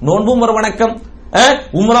வணக்கம், நோன்பும் ஒரு வணக்கம்,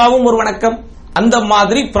 உம்ராவும் ஒரு வணக்கம், அந்த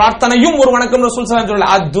மாதிரி பிரார்த்தனையும் ஒரு வணக்கம். ரசூல் ஸல்லல்லாஹு அலைஹி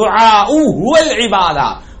வஸல்லம் அத்ஆஉ ஹுவல் இபாதா,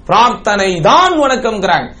 பிரார்த்தனை தான்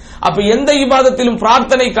வணக்கம்ங்கறாங்க. அப்ப எந்த இபாதத்திலும்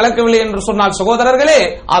பிரார்த்தனை கலக்கவில்லை என்று சொன்னால் சகோதரர்களே,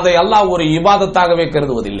 அதை அல்லாஹ் ஒரு இபாதத்தாகவே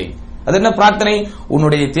கருதுவதில்லை. அது என்ன பிரார்த்தனை?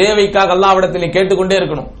 உன்னுடைய தேவைக்காக அல்லாஹ்விடத்தில் கேட்டுக்கொண்டே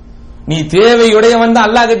இருக்கணும். நீ தேவையுடைய வந்து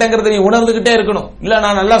அல்லாஹ் கிட்டங்கிறத நீ உணர்ந்துகிட்டே இருக்கணும். இல்ல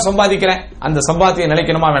நான் நல்லா சம்பாதிக்கிறேன், அந்த சம்பாத்தியம்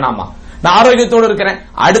நிலைக்கணுமா வேணாமா? நான் ஆரோக்கியத்தோடு இருக்கிறேன்,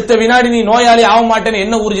 அடுத்த வினாடி நீ நோயாளி ஆக மாட்டேன்னு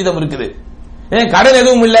என்ன ஊர்ஜிதம் இருக்குது? கடன்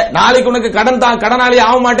எதுவும் இல்ல, நாளைக்கு உனக்கு கடனாளி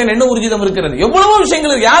ஆக மாட்டேன்னு என்ன ஊர்ஜிதம் இருக்கிறது? எவ்வளவோ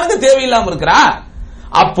விஷயங்கள் யாருக்கு தேவையில்லாம இருக்கிறா?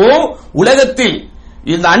 அப்போ உலகத்தில்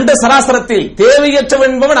இந்த அண்ட சராசரத்தில்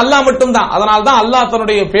தேவையற்றவன் என்பவன் அல்லாஹ் மட்டும்தான். அதனால் தான் அல்லாஹ்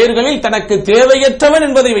தன்னுடைய பெயர்களில் தனக்கு தேவையற்றவன்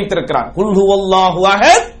என்பதை வைத்திருக்கிறான். குல் ஹுவல்லாஹு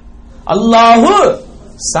அஹத், அல்லாஹு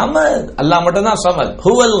சமத், அல்லாஹ் மட்டும்தான் சமத்.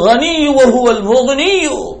 ஹுவல் கனியு வ ஹுவல்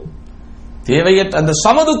முக்னியு, தேவையற்ற அந்த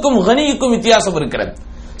சமதுக்கும் கனியுக்கும் வித்தியாசம் இருக்கிறது.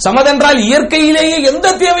 சமத் என்றால் இயற்கையிலேயே எந்த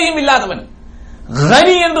தேவையும் இல்லாதவன்.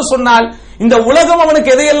 கனி என்று சொன்னால் இந்த உலகம் அவனுக்கு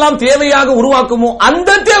எதையெல்லாம் தேவையாக உருவாக்குமோ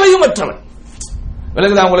அந்த தேவையும் அற்றவன்.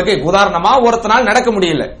 விலகுதா உங்களுக்கு? உதாரணமா ஒருத்தனால் நடக்க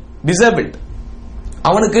முடியல, டிசேபிள்ட்,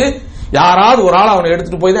 அவனுக்கு யாராவது ஒரு ஆள் அவனை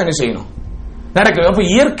எடுத்துட்டு போய் தான் என்ன செய்யணும், நடக்க. அப்ப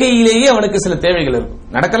இயற்கையிலேயே அவனுக்கு சில தேவைகள் இருக்கும்,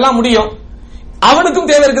 நடக்கலாம் முடியும், அவனுக்கும்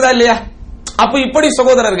தேவை இருக்குதா இல்லையா? அப்ப இப்படி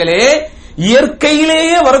சகோதரர்களே,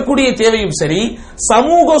 இயற்கையிலேயே வரக்கூடிய தேவையும் சரி,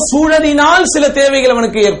 சமூக சூழலினால் சில தேவைகள்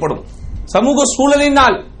அவனுக்கு ஏற்படும். சமூக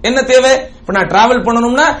சூழலினால் என்ன தேவை? இப்ப நான் டிராவல்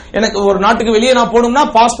பண்ணணும்னா, எனக்கு ஒரு நாட்டுக்கு வெளியே நான் போகணும்னா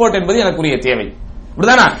பாஸ்போர்ட் என்பது எனக்குரிய தேவை,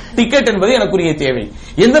 இப்படிதானா? டிக்கெட் என்பது எனக்குரிய தேவை.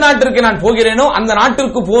 எந்த நாட்டிற்கு நான் போகிறேனோ அந்த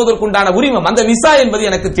நாட்டிற்கு போவதற்குண்டான உரிமம், அந்த விசா என்பது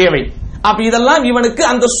எனக்கு தேவை. அப்ப இதெல்லாம் இவனுக்கு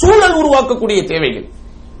அந்த சூழல் உருவாக்கக்கூடிய தேவைகள்.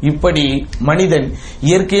 இப்படி மனிதன்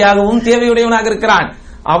இயற்கையாகவும் தேவையுடையவனாக இருக்கிறான்,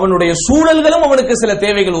 அவனுடைய சூழல்களும் அவனுக்கு சில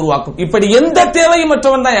தேவைகள் உருவாக்கும். இப்படி எந்த தேவையும்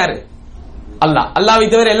மற்றவன் தான் யாரு? அல்லாஹ். அல்லாஹ்வை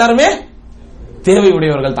தவிர எல்லாருமே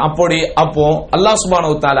தேவையுடையவர்கள் தான். அப்போ அல்லாஹ்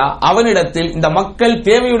சுப்ஹானஹு வ தஆலா அவனிடத்தில் இந்த மக்கள்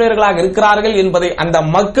தேவையுடையவர்களாக இருக்கிறார்கள் என்பதை அந்த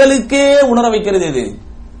மக்களுக்கே உணர வைக்கிறது எது?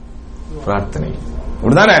 பிரார்த்தனை.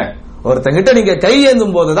 அப்படிதானே? ஒருத்தங்கிட்ட நீங்க கை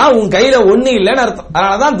ஏந்தும் போதுதான் உன் கையில ஒண்ணு இல்லைன்னு அர்த்தம்.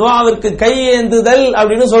 அதனாலதான் துஆவிற்கு கை ஏந்துதல்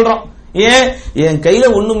அப்படின்னு சொல்றோம். ஏன்? என் கையில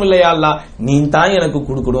ஒண்ணும் இல்லையா அல்லாஹ், நீ தான் எனக்கு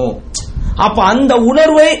கொடுக்கணும். அப்ப அந்த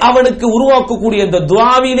உணர்வை அவனுக்கு உருவாக்கக்கூடிய இந்த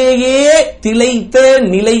துஆவிலேயே திளைத்த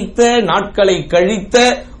நிலைத்த நாட்களை கழித்த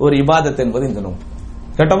ஒரு இபாதத் என்பது இந்த நோன்பு.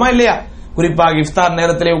 கேட்டோமா இல்லையா? குறிப்பாக இஃப்தார்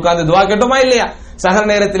நேரத்திலே உட்கார்ந்து துஆ கேட்டோமா இல்லையா? சஹர்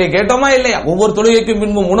நேரத்திலே கேட்டோமா இல்லையா? ஒவ்வொரு தொழுகைக்கும்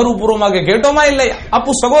பின்பும் உணர்வுபூர்வமாக கேட்டோமா இல்லையா? அப்போ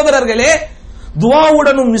சகோதரர்களே,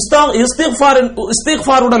 துஆவுடனும்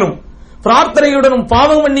இஸ்திக்ஃபாருடனும் பிரார்த்தனையுடனும் பாவ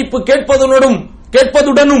மன்னிப்பு கேட்பதுடனும்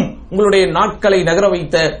உங்களுடைய நாட்களை நகர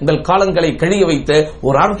வைத்த, உங்கள் காலங்களை கழிய வைத்த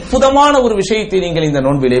ஒரு அற்புதமான ஒரு விஷயத்தை நீங்கள் இந்த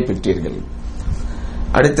நோன்பிலே பெற்றீர்கள்.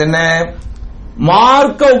 அடுத்து என்ன?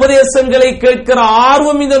 மார்க்க உபதேசங்களை கேட்கிற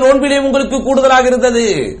ஆர்வம் இந்த நோன்பிலே உங்களுக்கு கூடுதலாக இருந்தது.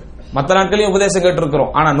 மற்ற நாட்களையும் உபதேசம்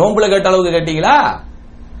கேட்டிருக்கிறோம், ஆனா நோன்புல கேட்ட அளவுக்கு கேட்டீங்களா?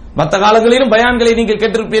 மற்ற காலங்களிலும் பயான்களை நீங்கள்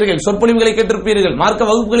கேட்டிருப்பீர்கள், சொற்பொழிவுகளை கேட்டிருப்பீர்கள், மார்க்க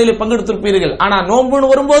வகுப்புகளில் பங்கெடுத்திருப்பீர்கள். ஆனா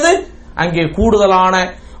நோன்புன்னு வரும்போது அங்கே கூடுதலான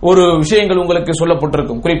ஒரு விஷயங்கள் உங்களுக்கு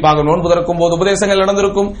சொல்லப்பட்டிருக்கும். குறிப்பாக நோன்பு திறக்கும் போது உபதேசங்கள்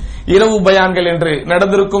நடந்திருக்கும், இரவு பயான்கள் என்று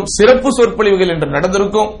நடந்திருக்கும், சிறப்பு சொற்பொழிவுகள் என்று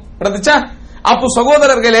நடந்திருக்கும். நடந்துச்சா? அப்போ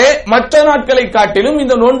சகோதரர்களே, மற்ற நாட்களை காட்டிலும்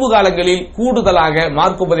இந்த நோன்பு காலங்களில் கூடுதலாக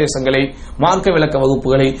மார்க்க உபதேசங்களை, மார்க்க விளக்க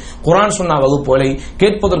வகுப்புகளை, குர்ஆன் சுன்னா வகுப்புகளை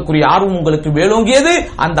கேட்பதற்குரிய ஆர்வம் உங்களுக்கு மேலோங்கியது.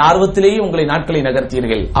 அந்த ஆர்வத்திலேயே உங்களை நாட்களை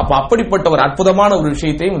நகர்த்தீர்கள். அப்ப அப்படிப்பட்ட ஒரு அற்புதமான ஒரு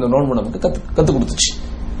விஷயத்தையும் இந்த நோன்பு நமக்கு கத்துக் கொடுத்துச்சு.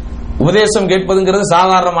 உபதேசம் கேட்பதுங்கிறது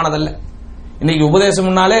சாதாரணமானதல்ல. இன்னைக்கு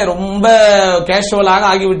உபதேசம்னாலே ரொம்ப கேஷுவலாக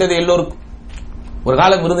ஆகிவிட்டது எல்லோருக்கும். ஒரு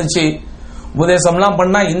காலம் இருந்துச்சு, உபதேசம்லாம்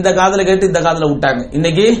பண்ணா இந்த காதுல கேட்டு இந்த காதுல விட்டாங்க.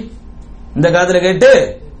 இன்னைக்கு இந்த காதுல கேட்டு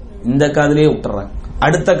இந்த காதுலயே விட்டுறாங்க.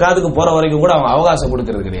 அடுத்த காதுக்கு போற வரைக்கும் கூட அவங்க அவகாசம்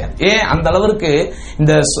கொடுக்கிறது கிடையாது. ஏன்? அந்த அளவிற்கு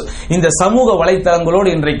இந்த சமூக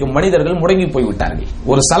வலைத்தளங்களோடு இன்றைக்கு மனிதர்கள் முடங்கி போய்விட்டார்கள்.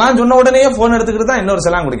 ஒரு சலாம் சொன்ன உடனே போன் எடுத்துக்கிட்டு தான் இன்னொரு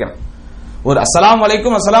சலாம் கொடுக்கிறேன். ஒரு அஸ்ஸலாமு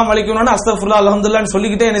அலைக்கும் அஸ்தக்ஃபிருல்லாஹ் அல்ஹம்துலில்லாஹ்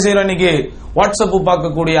சொல்லிக்கிட்டே என்ன செய்யறோம்? இன்னைக்கு வாட்ஸ்அப்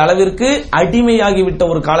பார்க்கக்கூடிய அளவிற்கு அடிமையாகிவிட்ட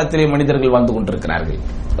ஒரு காலத்திலே மனிதர்கள் வாழ்ந்து கொண்டிருக்கிறார்கள்.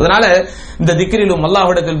 அதனால இந்த திக்ரிலும்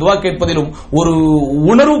அல்லாஹ்விடத்தில் துஆ கேட்பதிலும் ஒரு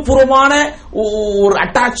உணர்வுபூர்வமான ஒரு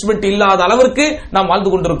அட்டாச்மெண்ட் இல்லாத அளவிற்கு நாம் வாழ்ந்து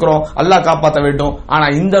கொண்டிருக்கிறோம். அல்லாஹ் காப்பாற்ற வேண்டும். ஆனா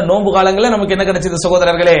இந்த நோன்பு காலங்களில் நமக்கு என்ன கிடைச்சது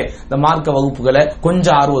சகோதரர்களே? இந்த மார்க்க வகுப்புகளை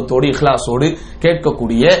கொஞ்சம் ஆர்வத்தோடு இஹ்லாஸோடு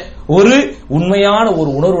கேட்கக்கூடிய ஒரு உண்மையான ஒரு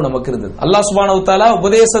உணர்வு நமக்கு இருந்தது. அல்லாஹ் சுப்ஹானஹு வ தஆலா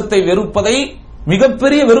உபதேசத்தை வெறுப்பதை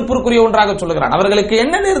மிகப்பெரிய வெறுப்புக்குரிய ஒன்றாக சொல்லுகிறான். அவர்களுக்கு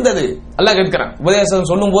என்ன நேர்ந்தது? அல்லாஹ் கேட்கிறான். உபதேசம்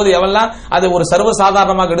சொல்லும் போது எவெல்லாம் அதை ஒரு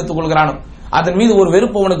சர்வசாதாரணமாக எடுத்துக் கொள்கிறானோ, அதன் மீது ஒரு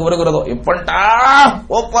வெறுப்பு அவனுக்கு வருகிறதோ, எப்பண்டா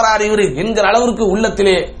ஓப்பரார் இவரு என்கிற அளவிற்கு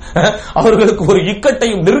உள்ளத்திலே அவர்களுக்கு ஒரு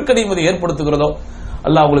இக்கட்டையும் நெருக்கடியும் அது ஏற்படுத்துகிறதோ,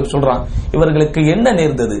 அல்லாஹ் அவங்களுக்கு சொல்றான், இவர்களுக்கு என்ன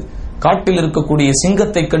நேர்ந்தது? காட்டில் இருக்கக்கூடிய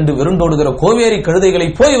சிங்கத்தை கண்டு விருண்டோடுகிற கோவேரி கழுதைகளை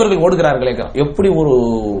போய் இவர்கள் ஓடுகிறார்களே. எப்படி ஒரு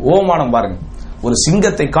ஓமானம் பாருங்க. ஒரு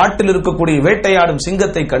சிங்கத்தை, காட்டில் இருக்கக்கூடிய வேட்டையாடும்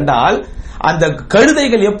சிங்கத்தை கண்டால் அந்த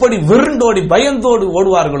கழுதைகள் எப்படி விருண்டோடி பயந்தோடு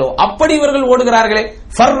ஓடுவார்களோ அப்படி இவர்கள் ஓடுகிறார்களே.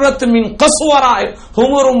 ஃபர்ரத் மின் கஸ்வரா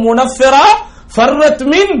ஹுமுரும் முனஃபிரா ஃபர்ரத்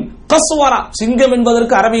மின் கஸ்வரா. சிங்கம்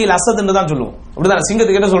என்பதற்கு அரபியில் அசத் என்று தான் சொல்லுவோம். அப்படிதான்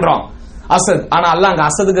சிங்கத்துக்கு என்ன சொல்றோம்? அசத். ஆனா அல்லாஹ் அங்க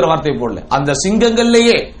அசதுங்கிற வார்த்தையை போடல. அந்த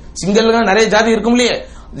சிங்கங்கள்லயே, சிங்கங்கள் நிறைய ஜாதி இருக்கும் இல்லையே,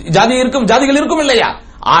 ஜாதிகள் இருக்கும் இல்லையா,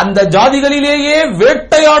 அந்த ஜாதிகளிலேயே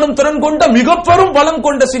வேட்டையாடும் திறன் கொண்ட மிக பெரும் பலம்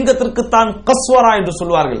கொண்ட சிங்கத்திற்கு தான் கஸ்வரா என்று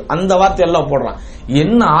சொல்வார்கள். அந்த வார்த்தை எல்லாம் போடுறான்.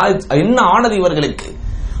 என்ன ஆனது இவர்களுக்கு?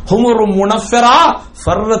 ஹுமுரும் முனஃபிரா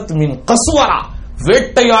ஃபர்ரத் மின் கஸ்வரா.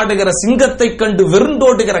 வேட்டையாடுகிற சிங்கத்தை கண்டு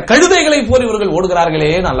வெறுந்தோடுகிற கழுதைகளை போல் இவர்கள் ஓடுகிறார்களே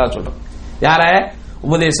நல்லா சொல்றோம். யார?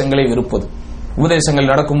 உபதேசங்களை விருப்பது,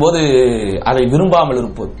 உபதேசங்கள் நடக்கும்போது அதை விரும்பாமல்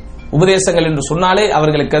இருப்பது. உபதேசங்கள் என்று சொன்னாலே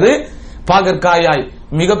அவர்களுக்கு அது பாகற்காயாய்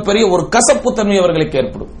மிகப்பெரிய ஒரு கசப்பு தன்மை அவர்களுக்கு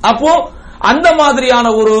ஏற்படும். அப்போ அந்த மாதிரியான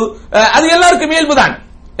ஒரு, அது எல்லாருக்கும் இயல்புதான்.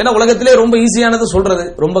 ஏன்னா உலகத்திலே ரொம்ப ஈஸியானது சொல்றது,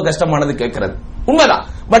 ரொம்ப கஷ்டமானது கேட்கிறது, உண்மைதான்.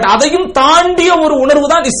 பட் அதையும் தாண்டிய ஒரு உணர்வு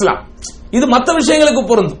தான் இஸ்லாம். இது மற்ற விஷயங்களுக்கு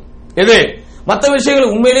பொருந்தும். எது? மற்ற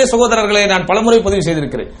விஷயங்கள் உண்மையிலேயே சகோதரர்களை நான் பலமுறை பதிவு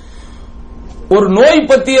செய்திருக்கிறேன். ஒரு நோய்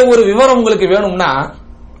பற்றிய ஒரு விவரம் உங்களுக்கு வேணும்னா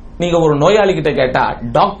நீங்க ஒரு நோயாளி கிட்ட கேட்டா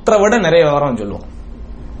டாக்டரை விட நிறைய விவரம் சொல்லுவோம்.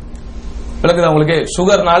 விளக்குதா உங்களுக்கு?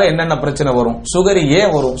 சுகர்னால என்னென்ன பிரச்சனை வரும், சுகர்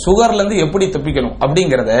ஏன் வரும், சுகர்ல இருந்து எப்படி தப்பிக்கணும்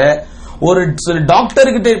அப்படிங்கறத ஒரு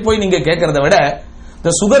டாக்டர் கிட்ட போய் நீங்க கேட்கறத விட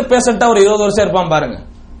இந்த சுகர் பேஷண்டா ஒரு 20 வருஷம் இருப்பான் பாருங்க,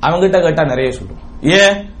 அவங்க கிட்ட கேட்டா நிறைய சொல்லுவோம்.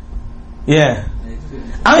 ஏன்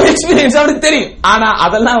அவன் எக்ஸ்பீரியன்ஸ் அவனுக்கு தெரியும். ஆனா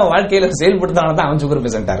அதெல்லாம் அவன் வாழ்க்கையில செயல்படுத்தான தான் அவன் சுகர்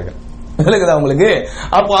பேஷண்டா இருக்கு. விளக்குதா உங்களுக்கு?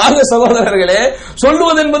 அப்போ ஆக சகோதரர்களே,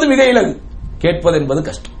 சொல்லுவது என்பது மிக இலகு, கேட்பது என்பது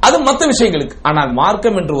கஷ்டம். அது மற்ற விஷயங்களுக்கு. ஆனால்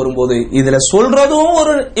மார்க்கம் என்று வரும்போது இதுல சொல்றதும்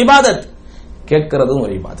ஒரு இபாதத், கேட்கிறதும்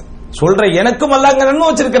ஒரு இபாதத். சொல்ற எனக்கும் அல்லாஹ் நன்மை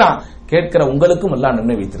வச்சிருக்கிறான், கேட்கிற உங்களுக்கும் அல்லாஹ்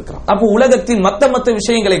நன்மை வைத்திருக்கிறான். அப்போ உலகத்தின் மத்த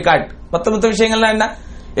விஷயங்களை காட்டு. மத்த விஷயங்கள்லாம் என்ன?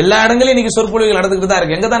 எல்லா இடங்களையும் இன்னைக்கு சொற்பொழிவுகள் நடந்துகிட்டு தான்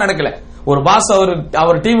இருக்கு. எங்க தான் நடக்கல? ஒரு பாஸ்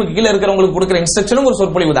அவர் டீமுக்கு கீழே இருக்கிறவங்களுக்கு கொடுக்கிற இன்ஸ்ட்ரக்ஷனும் ஒரு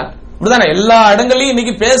சொற்பொழிவு தான். இப்படிதானே எல்லா இடங்களையும்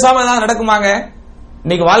இன்னைக்கு பேசாம தான் நடக்குமாங்க.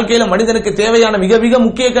 இன்னைக்கு வாழ்க்கையில மனிதனுக்கு தேவையான மிக மிக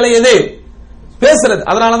முக்கிய கலை எது? பேசுறது.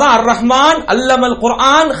 அதனாலதான் அர் ரஹ்மான் அல்லமல்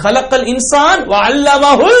குர்ஆன் ஹலக்கல் இன்சான் வ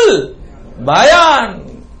அல்லமஹுல் பயான்.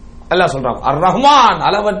 அல்லாஹ் சொல்றான், அர் ரஹ்மான்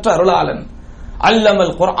அளவற்ற அருளாளன்,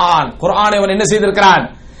 அல்லமல் குர்ஆன், குர்ஆனை அவன் என்ன செய்திருக்கிறான்?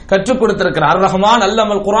 கற்றுக் கொடுத்திருக்கிறான். அர் ரஹ்மான்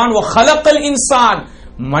அல்லமல் குர்ஆன் வ ஹலக்கல் இன்சான்,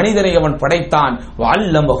 மனிதனை அவன் படைத்தான். வ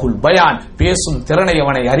அல்லமஹுல் பயான், பேசும் திறனை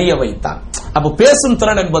அவனை அறிய வைத்தான். அப்ப பேசும்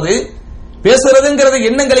திறன் என்பது, பேசுறதுங்கிறது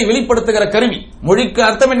எண்ணங்களை வெளிப்படுத்துகிற கருவி. மொழிக்கு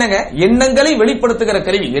அர்த்தம் என்னங்க? எண்ணங்களை வெளிப்படுத்துகிற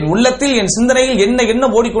கருவி. என் உள்ளத்தில், என் சிந்தனையில் என்ன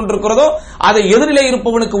ஓடிக்கொண்டிருக்கிறதோ அதை எதிரிலே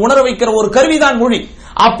இருப்பவனுக்கு உணர வைக்கிற ஒரு கருவிதான் மொழி.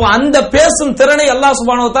 அப்ப அந்த பேசும் திறனை அல்லாஹ்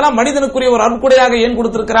சுப்ஹானஹு வ தஆலா மனிதனுக்குரிய ஒரு அருட்கொடையாக ஏன்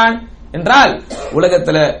கொடுத்திருக்கிறான் என்றால்,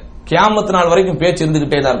 உலகத்துல கியாமத் நாள் வரைக்கும் பேச்சு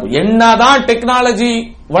இருந்துகிட்டே தான் இருக்கும். என்னதான் டெக்னாலஜி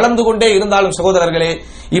வளர்ந்து கொண்டே இருந்தாலும் சகோதரர்களே,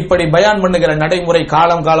 இப்படி பயான் பண்ணுகிற நடைமுறை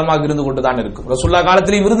காலம் காலமாக இருந்து கொண்டுதான் இருக்கும். ரசூலுல்லாஹ்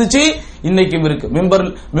காலத்திலும் இருந்துச்சு, இன்னைக்கும் இருக்கு.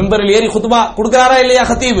 மிம்பரில் ஏறி குத்பா கொடுக்கிறாரா இல்லையா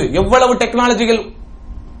ஹதீப்? எவ்வளவு டெக்னாலஜிகள்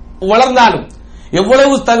வளர்ந்தாலும்,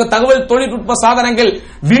 எவ்வளவு தகவல் தொழில்நுட்ப சாதனங்கள்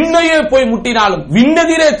விண்ணையே போய் முட்டினாலும்,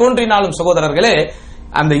 விண்ணதிரே தோன்றினாலும் சகோதரர்களே,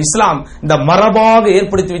 அந்த இஸ்லாம் இந்த மரபாக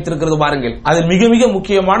ஏற்படுத்தி வைத்திருக்கிறது பாருங்கள். அதில் மிக மிக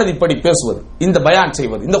முக்கியமானது இப்படி பேசுவது, இந்த பயான்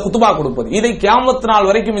செய்வது, இந்த குத்பா கொடுப்பது. இதை கியாமத் நாள்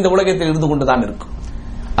வரைக்கும் இந்த உலகத்தில் இருந்து கொண்டுதான் இருக்கும்.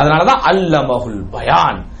 அதனாலதான் அல்லமஹுல்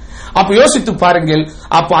பயான். அப்ப யோசித்து பாருங்கள்.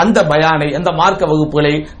 அப்ப அந்த பயானை, அந்த மார்க்க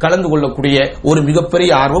வகுப்புகளை கலந்து கொள்ளக்கூடிய ஒரு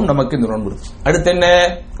மிகப்பெரிய ஆர்வம் நமக்கு இந்த நோன்பு. அடுத்து என்ன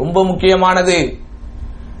ரொம்ப முக்கியமானது?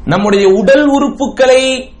 நம்முடைய உடல் உறுப்புகளை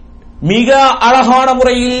மிக அழகான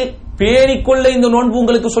முறையில் பேணிக்கொள்ள இந்த நோன்பு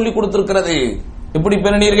உங்களுக்கு சொல்லிக் கொடுத்திருக்கிறது. எப்படி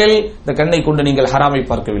பேணினீர்கள்? இந்த கண்ணை கொண்டு நீங்கள் ஹராமை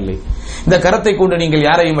பார்க்கவில்லை, இந்த கரத்தை கொண்டு நீங்கள்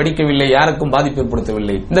யாரையும் அடிக்கவில்லை, யாருக்கும் பாதிப்பு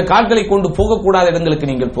ஏற்படுத்தவில்லை, இந்த கால்களை கொண்டு போகக்கூடாத இடங்களுக்கு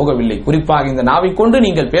நீங்கள் போகவில்லை, குறிப்பாக இந்த நாவை கொண்டு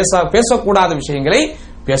நீங்கள் பேசக்கூடாத விஷயங்களை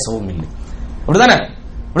பேசவும் இல்லை.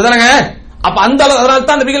 அப்படிதானங்க? அப்ப அந்த அதனால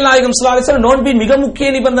தான் நபிகள் நாயகம் ஸல்லல்லாஹு அலைஹி வஸல்லம் நோன்பின் மிக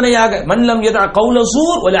முக்கிய நிபந்தனையாக மன்லம் யதா கௌல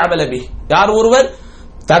ஸூர் வ லஅமல பிஹி, யார் ஒருவர்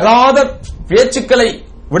தகாத பேச்சுக்களை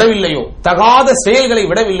விடவில்லையோ, தகாத செயல்களை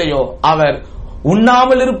விடவில்லையோ, அவர்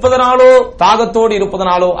உண்ணாமல் இருப்பதனாலோ தாகத்தோடு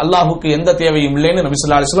இருப்பதனாலோ அல்லாஹுக்கு எந்த தேவையும் இல்லைன்னு நபி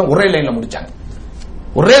ஸல்லல்லாஹு அலைஹி வஸல்லம் ஒரே லைன்ல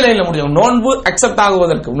முடிச்சாங்க. நோன்பு அக்செப்ட்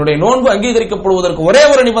ஆகுவதற்கு, உன்னுடைய நோன்பு அங்கீகரிக்கப்படுவதற்கு ஒரே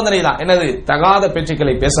ஒரு நிபந்தனை தான். என்னது? தகாத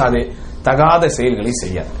பேச்சுக்களை பேசாதே, தகாத செயல்களை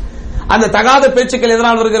செய்யாது. அந்த தகாத பேச்சுக்கள்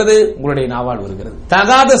எதனால் வருகிறது? உங்களுடைய நாவால் வருகிறது.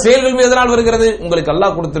 தகாத செயல்கள் எதனால் வருகிறது? உங்களுக்கு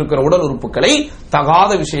அல்லாஹ் கொடுத்திருக்கிற உடல் உறுப்புகளை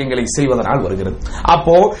தகாத விஷயங்களை செய்வதனால் வருகிறது.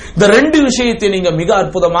 அப்போ இந்த ரெண்டு விஷயத்தை நீங்க மிக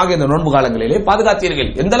அற்புதமாக இந்த நோன்பு காலங்களிலே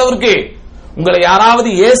பாதுகாத்தீர்கள். எந்த அளவிற்கு? உங்களை யாராவது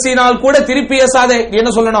ஏசினால் கூட திருப்பி ஏசாதே, என்ன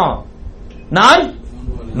சொல்லணும்? நான்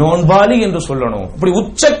நோன்பாளி என்று சொல்லணும். இப்படி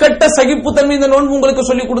உச்சக்கட்ட சகிப்புத்தன்மை இந்த நோன்பு உங்களுக்கு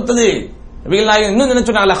சொல்லிக் கொடுத்தது. இன்னும்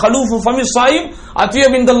நினைச்சுனால ஹலூஃபு ஃபமி ஸாயிம்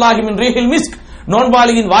அத்யபு இன்தல்லாஹி மின் ரீஹில் மிஸ்க்.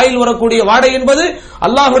 நோன்பாளியின் வாயில் வரக்கூடிய வாடை என்பது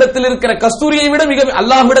அல்லாஹ்விடத்தில் இருக்கிற கஸ்தூரியை விட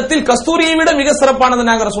அல்லாஹ்விடத்தில் கஸ்தூரியை விட மிக சிறப்பானது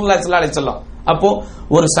நாங்க ரசூலுல்லாஹி ஸல்லல்லாஹு அலைஹி வஸல்லம். அப்போ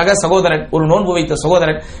ஒரு சகோதரன், ஒரு நோன்பு வைத்த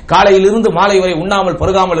சகோதரன் காலையிலிருந்து மாலை வரை உண்ணாமல்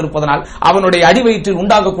பருகாமல் இருப்பதனால் அவனுடைய அடிவயிற்றில்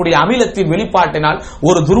உண்டாகக்கூடிய அமிலத்தின் வெளிப்பாட்டினால்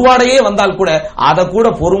ஒரு துர்வாடையே வந்தால் கூட அதை கூட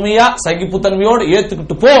பொறுமையா சகிப்புத்தன்மையோடு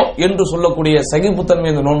ஏத்துக்கிட்டு போ என்று சொல்லக்கூடிய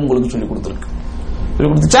சகிப்புத்தன்மை இந்த நோன்பு உங்களுக்கு சொல்லிக்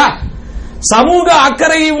கொடுத்துச்சா? சமூக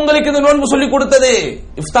அக்கறையை உங்களுக்கு இந்த நோன்பு சொல்லிக் கொடுத்தது.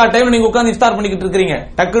 இஃப்தார் டைம்ல நீங்க உட்கார்ந்து இஃப்தார் பண்ணிக்கிட்டு இருக்கீங்க,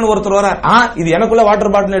 டக்குன்னு ஒருத்தர் வரார், இது எனக்குள்ள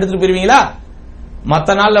வாட்டர் பாட்டில் எடுத்துட்டு போயிருவீங்களா?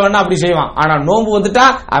 மத்த நாள்ல வேணா அப்படி செய்வான், ஆனா நோன்பு வந்துட்டா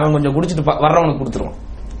அவன் கொஞ்சம் குடிச்சிட்டு வர்றவனுக்கு கொடுத்துருவான்.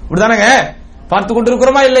 இப்படிதானங்க பார்த்து கொண்டு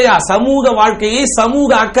இருக்கிறோமா இல்லையா? சமூக வாழ்க்கையை, சமூக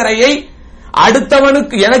அக்கறையை,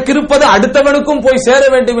 அடுத்தவனுக்கு எனக்கு இருப்பது அடுத்தவனுக்கும் போய் சேர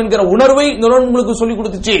வேண்டும் என்கிற உணர்வை இந்த நோன்பு உங்களுக்கு சொல்லிக்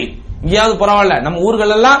கொடுத்துச்சு. இங்கேயாவது பரவாயில்ல, நம்ம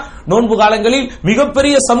ஊர்கள் எல்லாம் நோன்பு காலங்களில்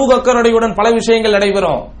மிகப்பெரிய சமூக அக்கறையுடன் பல விஷயங்கள்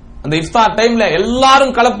நடைபெறும். அந்த இஃப்தார் டைம்ல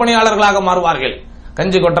எல்லாரும் களப்பணியாளர்களாக மாறுவார்கள்.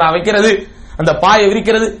 கஞ்சி கொட்டா வைக்கிறது, அந்த பாயை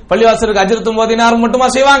விரிக்கிறது, பள்ளிவாசலுக்கு அஜிரத்தும் போதினாரும் மட்டுமா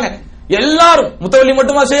செய்வாங்க? எல்லாரும் முத்தவள்ளி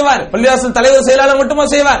மட்டுமா செய்வார்? பள்ளிவாசல் தலைவர் செயலாளர் மட்டுமா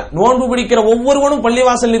செய்வார்? நோன்பு பிடிக்கிற ஒவ்வொருவனும்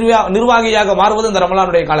பள்ளிவாசல் நிர்வாகியாக மாறுவது இந்த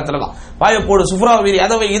ரமலானுடைய காலத்துல தான். பாயப்போடு சுப்ரா வீதி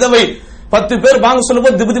அதவை இதவை 10 பேர் பாங்க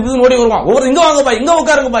சொல்லும்போது திப்பு திப்பு ஓடி வருவான். ஒவ்வொரு இங்க வாங்க பாய், இங்க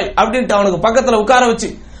உட்காருங்க பாய் அப்படின்ட்டு அவனுக்கு பக்கத்துல உட்கார வச்சு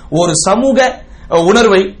ஒரு சமூக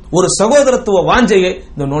உணர்வை, ஒரு சகோதரத்துவ வாஞ்சையை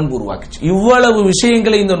இந்த நோன்பு உருவாக்குச்சு. இவ்வளவு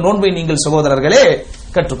விஷயங்களை இந்த நோன்பை நீங்கள் சகோதரர்களே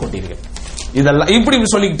கற்றுக்கொண்டீர்கள். இதெல்லாம் இப்படி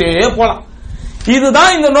சொல்லிக்கிட்டே போலாம்.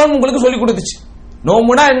 இதுதான் இந்த நோன்பு உங்களுக்கு சொல்லிக் கொடுத்துச்சு.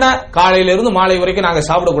 நோம்புனா என்ன? காலையில இருந்து மாலை வரைக்கும் நாங்க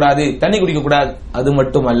சாப்பிடக்கூடாது, தண்ணி குடிக்க கூடாது. அது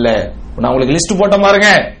மட்டும் அல்ல, நான் உங்களுக்கு லிஸ்ட் போட்ட பாருங்க,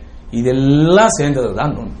 இதெல்லாம்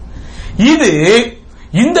சேர்ந்ததுதான் நோன்பு.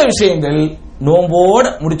 இந்த விஷயங்கள் நோம்போட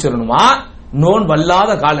முடிச்சிடணுமா, நோன்பு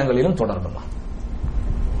அல்லாத காலங்களிலும் தொடரணுமா?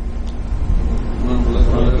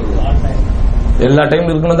 எல்லா டைம்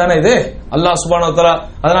இருக்கணும் தானே இது? அல்லாஹ் சுப்ஹானஹு வ தஆலா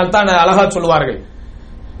அதனால தான் அழகா சொல்லுவார்கள்,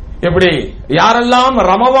 எப்படி யாரெல்லாம்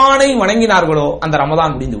ரமவானை வணங்கினார்களோ அந்த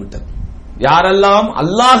ரமதான் முடிந்து விட்டது, யாரெல்லாம்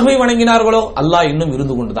அல்லாஹ்வை வணங்கினார்களோ அல்லாஹ் இன்னும்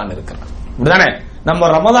இருந்து கொண்டுதான் இருக்கிறார். இப்படிதானே? நம்ம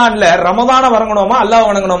ரமதான வணங்கணுமா, அல்லாஹ்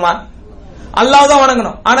வணங்கணுமா? அல்லாஹ் தான்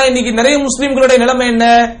வணங்கணும். ஆனா இன்னைக்கு நிறைய முஸ்லிம்களுடைய நிலைமை என்ன?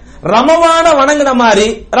 ரமவான வணங்கின மாதிரி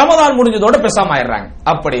ரமதான் முடிஞ்சதோட பேசாம ஆயிடுறாங்க.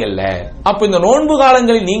 அப்படி அல்ல. அப்ப இந்த நோன்பு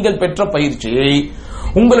காலங்களில் நீங்கள் பெற்ற பயிற்சியை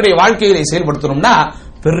உங்களுடைய வாழ்க்கையில செயல்படுத்தணும்னா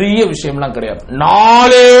பெரிய விஷயம்லாம் கிடையாது,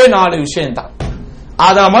 4 விஷயம் தான்.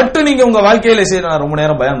 அதை மட்டும் நீங்க உங்க வாழ்க்கையில செய்யணும். ரொம்ப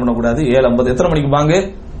நேரம் பயான் பண்ணக்கூடாது. 7:50 எத்தனை மணிக்கு பாங்க?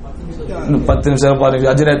 10 நிமிஷம் பாருங்க.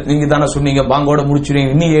 அஜரத் நீங்க தானே சொன்னீங்க பாங்கோட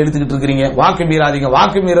முடிச்சுடுவீங்க, இன்னும் எடுத்துக்கிட்டு இருக்கீங்க. வாக்கு மீறாதீங்க.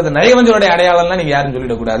 வாக்கு மீறது நயவஞ்சருடைய அடையாளம்லாம் நீங்க யாரும்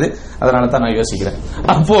சொல்லிடக்கூடாது. அதனால தான் நான் யோசிக்கிறேன்.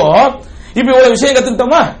 அப்போ இப்ப இவ்வளவு விஷயம்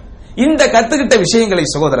கத்துக்கிட்டோமா? இந்த கத்துக்கிட்ட விஷயங்களை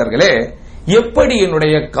சகோதரர்களே எப்படி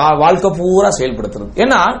என்னுடைய வாழ்க்கை பூரா செயல்படுத்துறது?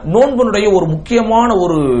 ஏன்னா நோன்புனுடைய ஒரு முக்கியமான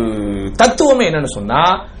ஒரு தத்துவமே என்னன்னு சொன்னா,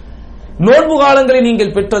 நோன்பு காலங்களில்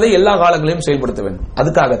நீங்கள் பெற்றதை எல்லா காலங்களிலும் செயல்படுத்த வேண்டும்.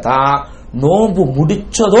 அதுக்காகத்தான் நோன்பு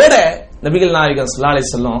முடிச்சதோட நபிகள் நாயகம் ஸல்லல்லாஹு அலைஹி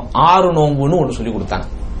வஸல்லம் 6 நோன்புன்னு ஒன்று சொல்லி கொடுத்தாங்க.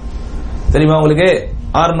 தெரியுமா உங்களுக்கு?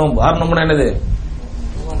 6 நோன்புனா என்னது?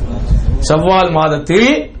 ஷவ்வால் மாதத்தில்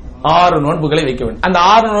 6 நோன்புகளை வைக்க வேண்டும். அந்த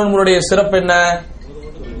 6 நோன்புடைய சிறப்பு என்ன?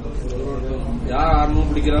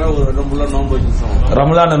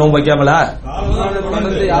 ரமலான் நோன்பு வைக்காமலா?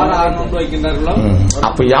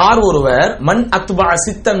 அப்ப யார் ஒருவர் மன் அத்பா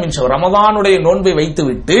சித்தன் மின் ஷவ்வால், ரமலானுடைய நோன்பை வைத்து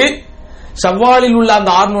விட்டு ஷவ்வாலில் உள்ள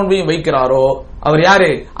அந்த 6 நோன்பையும் வைக்கிறாரோ அவர் யாரு?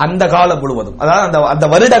 அந்த காலம் முழுவதும், அதாவது அந்த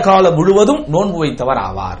வருட காலம் முழுவதும் நோன்பு வைத்தவர்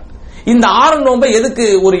ஆவார். இந்த 6 நோன்பை எதுக்கு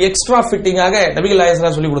ஒரு எக்ஸ்ட்ரா ஃபிட்டிங்காக நபிகள் நாயகம் ஸல்லல்லாஹு அலைஹி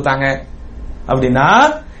வஸல்லம் சொல்லி கொடுத்தாங்க அப்படின்னா,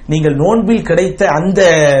 நீங்கள் நோன்பில் கிடைத்த அந்த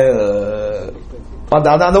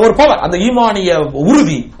ஒரு பவர், அந்த ஈமானிய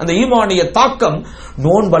உறுதி, அந்த ஈமானிய தாக்கம்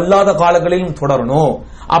நோன்பல்லாத காலங்களிலும் தொடரணும்.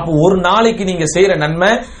 அப்போ ஒரு நாளைக்கு நீங்க செய்யற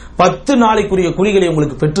நன்மை 10 நாளைக்குரிய குழிகளை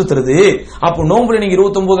உங்களுக்கு பெற்று தருது. அப்போ நோன்புல நீங்க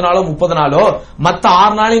 29 நாளோ 30 நாளோ மத்த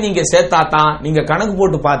 6 நாளையும் நீங்க சேர்த்தாதான், நீங்க கணக்கு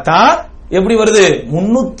போட்டு பார்த்தா எப்படி வருது?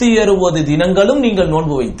 360 தினங்களும் நீங்கள்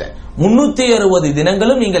நோன்பு வைத்த 360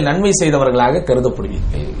 தினங்களும் நீங்கள் நன்மை செய்தவர்களாக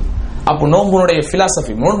கருதப்படுவீர்கள். அப்போ நோன்புனுடைய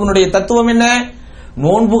பிலாசபி, நோன்புனுடைய தத்துவம் என்ன?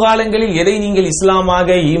 நோன்பு காலங்களில் எதை நீங்கள் இஸ்லாமாக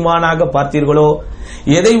ஈமானாக பார்த்தீர்களோ,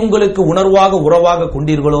 எதை உங்களுக்கு உணர்வாக உறவாக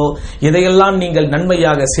கொண்டீர்களோ, எதையெல்லாம் நீங்கள்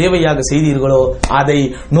நன்மையாக சேவையாக செய்தீர்களோ அதை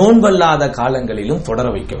நோன்பல்லாத காலங்களிலும் தொடர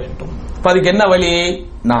வைக்க வேண்டும். அதுக்கு என்ன வழி?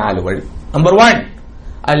 4 வழி. நம்பர் 1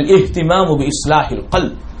 அல் இஹ்திமாமு பி இஸ்லாஹில்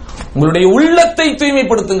கல்ப், உங்களுடைய உள்ளத்தை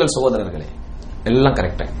தூய்மைப்படுத்துங்கள் சகோதரர்களே. எல்லாம்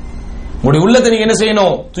கரெக்டா? உங்களுடைய உள்ளத்தை நீங்க என்ன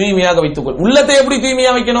செய்யணும்? தூய்மையாக வைத்துக்கொள். உள்ளத்தை எப்படி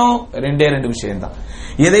தூய்மையா வைக்கணும்? 2 விஷயம் தான்.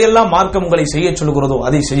 எதையெல்லாம் மார்க்கம் உங்களை செய்ய சொல்லுகிறதோ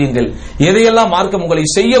அதை செய்யுங்கள், எதையெல்லாம் மார்க்கம் உங்களை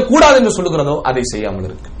செய்யக்கூடாது என்று சொல்லுகிறதோ அதை செய்யாமல்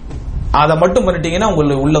இருக்கு. அதை மட்டும் பண்ணிட்டீங்கன்னா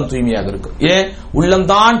உங்களுடைய உள்ளம் தூய்மையாக இருக்கும். ஏன்?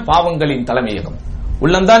 உள்ளம்தான் பாவங்களின் தலைமையகம்.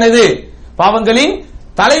 உள்ளம்தான் எது? பாவங்களின்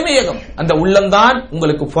தலைமையகம். அந்த உள்ளம்தான்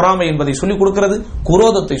உங்களுக்கு பொறாமை என்பதை சொல்லிக் கொடுக்கிறது,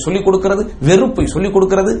 குரோதத்தை சொல்லிக் கொடுக்கிறது, வெறுப்பை சொல்லிக்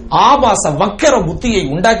கொடுக்கிறது, ஆபாச வக்கர புத்தியை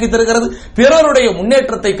உண்டாக்கி தருகிறது, பிறருடைய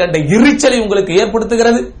முன்னேற்றத்தை கண்ட எரிச்சலை உங்களுக்கு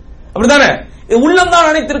ஏற்படுத்துகிறது. அப்படித்தானே? உள்ளம்தான்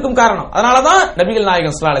அனைத்திற்கும் காரணம். அதனாலதான் நபிகள்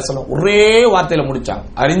நாயகம் ஸல்லல்லாஹு அலைஹி வஸல்லம் ஒரே வார்த்தையில முடிச்சாங்க,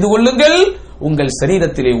 அறிந்து கொள்ளுங்கள் உங்கள்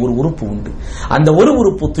சரீரத்திலே ஒரு உறுப்பு உண்டு, அந்த ஒரு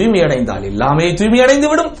உறுப்பு தூய்மையடைந்தால் எல்லாமே தூய்மையடைந்து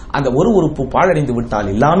விடும், அந்த ஒரு உறுப்பு பாழடைந்து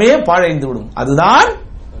விட்டால் எல்லாமே பாழடைந்து விடும், அதுதான்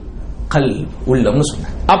கல், உள்ளம்னு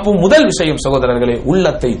சொன்னாங்க. அப்போ முதல் விஷயம் சகோதரர்களே,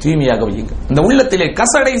 உள்ளத்தை தூய்மையாக வையுங்கள். இந்த உள்ளத்திலே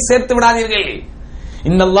கசடை சேர்த்து விடாதீர்கள்.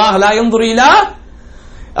 இன்னல்லாஹ் லா யன்துரு இலா,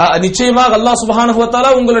 நிச்சயமாக அல்லாஹ் சுப்ஹானஹு வ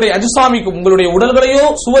தஆலா உங்களுடைய அஜ்சாமிக்கும் உங்களுடைய உடல்களையோ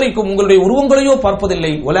சுவரிக்கும் உங்களுடைய உருவங்களையோ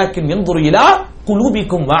பார்ப்பதில்லை, வலாக்கின் யன்துரு இலா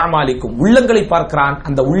குலூபிக்கும் வ அமாலிக்கும், உள்ளங்களை பார்க்கிறான்,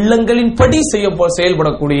 அந்த உள்ளங்களின் படி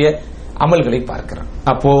செயல்படக்கூடிய அமல்களை பார்க்கிறான்.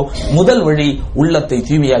 அப்போ முதல் வழி உள்ளத்தை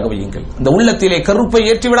தூய்மையாக வையுங்கள். அந்த உள்ளத்திலே கருப்பை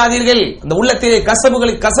ஏற்றி விடாதீர்கள், அந்த உள்ளத்திலே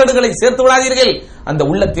கசடுகளை சேர்த்து விடாதீர்கள், அந்த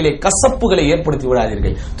உள்ளத்திலே கசப்புகளை ஏற்படுத்தி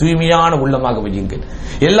விடாதீர்கள். தூய்மையான உள்ளமாக வையுங்கள்.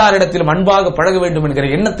 எல்லாரிடத்திலும் அன்பாக பழக வேண்டும் என்கிற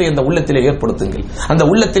எண்ணத்தை அந்த உள்ளத்திலே ஏற்படுத்துங்கள். அந்த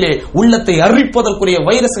உள்ளத்தை அரிப்பதற்குரிய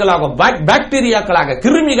வைரஸ்களாக, பாக்டீரியாக்களாக,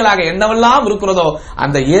 கிருமிகளாக என்னவெல்லாம் இருக்கிறதோ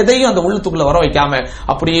அந்த எதையும் அந்த உள்ளத்துக்குள்ள வர வைக்காம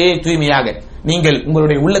அப்படியே தூய்மையாக நீங்கள்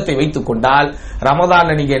உங்களுடைய உள்ளத்தை வைத்துக் கொண்டால்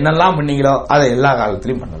ரமதான்ல நீங்க என்னெல்லாம் பண்ணீங்களோ அதை எல்லா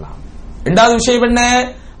காலத்திலும் பண்ணலாம். இரண்டாவது விஷயம் என்ன?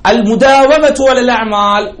 அல் முதாவமத்து அலல்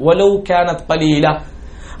அமால் வலவ் கானத் கலீலா,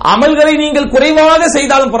 அமல்களை நீங்கள் குறைவாக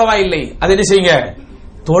செய்தாலும் பரவாயில்லை, அதை என்ன செய்யுங்க?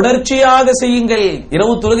 தொடர்ச்சியாக செய்யுங்கள்.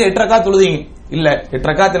 இரவு தொழுகை 8 ரக்காத் தொழுதீங்க, இல்ல 8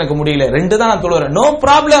 ரக்காத் எனக்கு முடியல, 2 தான் நான் தொழுறேன், நோ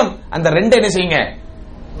ப்ராப்ளம், அந்த 2 என்ன செய்யுங்க?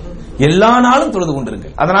 எல்லா நாளும் தொழுது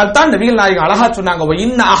கொண்டிருங்கள். அதனால் தான் நபிகள் நாயகம் அழகா சொன்னாங்க, வ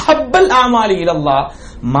இன்ன அஹப்பல் அமாலி இலல்லாஹ்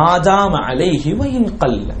மாதாம அலைஹி வ இன்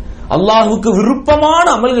கல்ல, அல்லாஹ்வுக்கு விருப்பமான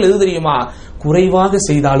அமல்கள் எது தெரியுமா? குறைவாக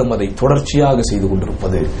செய்தாலும் அதை தொடர்ச்சியாக செய்து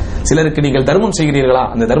கொண்டிருப்பது. சிலருக்கு நீங்கள் தர்மம் செய்கிறீர்களா,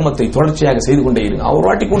 அந்த தர்மத்தை தொடர்ச்சியாக செய்து கொண்டே இருங்க. ஒரு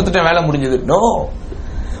வாட்டி கொடுத்துட்டேன் வேலை முடிஞ்சது, நோ.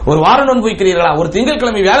 ஒரு வாரம் நோன்பு வைக்கிறீர்களா, ஒரு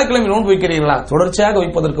திங்கட்கிழமை வியாழக்கிழமை நோன்பு வைக்கிறீர்களா, தொடர்ச்சியாக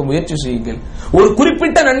வைப்பதற்கு முயற்சி செய்யுங்கள். ஒரு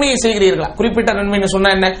குறிப்பிட்ட நன்மையை செய்கிறீர்களா, குறிப்பிட்ட நன்மைன்னு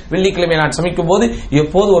சொன்னா என்ன? வெள்ளிக்கிழமை நான் சமைக்கும் போது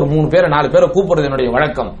எப்போது ஒரு 3 பேரை 4 பேரை கூப்பிடுறது என்னுடைய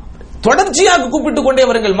வழக்கம். தொடர்ச்சியாக கூப்பிட்டுக் கொண்டே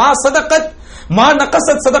வருங்கள். மா சதகத் மா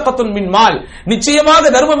நகசத் சதகத்துன் மின் மால், நிச்சயமாக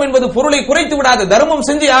தர்மம் என்பது பொருளை குறைத்து விடாது. தர்மம்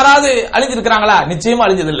செஞ்சு யாராவது அழிஞ்சிருக்கிறாங்களா? நிச்சயமா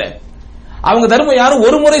அழிஞ்சதில்லை. அவங்க தர்மம் யாரும்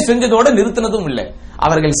ஒரு முறை செஞ்சதோட நிறுத்தினதும் இல்லை.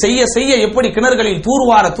 அவர்கள் செய்ய செய்ய எப்படி கிணறுகளில்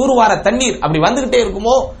தூர்வார தண்ணீர் அப்படி வந்துகிட்டே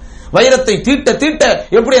இருக்குமோ, வைரத்தை தீட்ட தீட்ட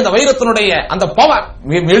எப்படி அந்த வைரத்தினுடைய அந்த பவர்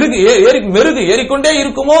மெருகு ஏறிக்கொண்டே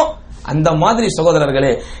இருக்குமோ, அந்த மாதிரி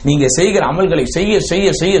சகோதரர்களே நீங்க செய்கிற அமல்களை செய்ய செய்ய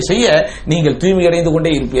செய்ய செய்ய நீங்கள் தூய்மை அடைந்து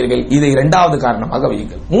கொண்டே இருப்பீர்கள். இதை இரண்டாவது காரணமாக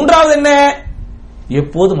வையுங்கள். மூன்றாவது என்ன?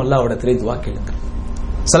 எப்போதும் அல்லாஹ்விடத்திலே துஆ கேளுங்கள்.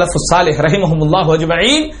 ஸலஃபு ஸாலிஹ் ரஹிமஹுமுல்லாஹ்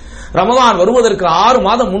அஜ்மஈன் ரமதான் வருவதற்கு 6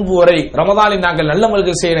 மாதம் முன்பு வரை ரமதானில் நாங்கள் நல்ல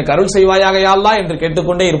அமல்கள் செய்ய எனக்கு அருள் செய்வாயாக யா அல்லாஹ் என்று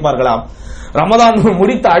கேட்டுக்கொண்டே இருப்பார்களாம். ரமதான்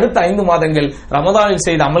முடித்த அடுத்த 5 மாதங்கள் ரமதானில்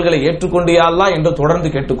செய்த அமல்களை ஏற்றுக்கொண்டு யா அல்லாஹ் என்று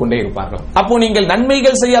தொடர்ந்து கேட்டுக்கொண்டே இருப்பார்கள். அப்போ நீங்கள்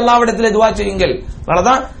நன்மைகள் செய்ய அல்லாஹ்விடத்திலே துஆ செய்யுங்கள்.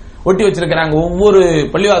 அதனாலதான் ஒட்டி வச்சிருக்கிறாங்க ஒவ்வொரு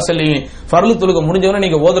பள்ளிவாசல்லையும் ஃபர்லு தொழுகை முடிஞ்சவன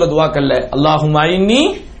நீங்க ஓதுற துஆக்கல்ல, அல்லாஹும்ம இன்னி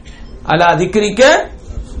அலா திக்ரிக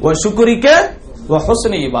வ ஷுக்ரிக வ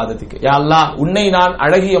ஹுஸ்னி இபாதத்திக, யா அல்லாஹ் உன்னை நான்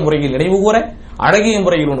அழகிய முறையில் நினைவு கூற, அழகிய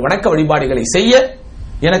முறையில் உன் வணக்க வழிபாடுகளை செய்ய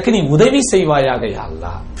எனக்கு நீ உதவி செய்வாயாக யா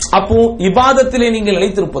அல்லாஹ். அப்போ இபாதத்திலே நீங்கள்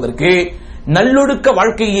நிலைத்திருப்பதற்கு, நல்லொழுக்க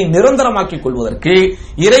வாழ்க்கையை நிரந்தரமாக்கிக் கொள்வதற்கு,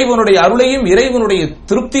 இறைவனுடைய அருளையும் இறைவனுடைய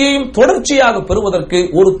திருப்தியையும் தொடர்ச்சியாக பெறுவதற்கு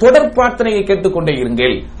ஒரு தொடர் பிரார்த்தனையை கேட்டுக்கொண்டே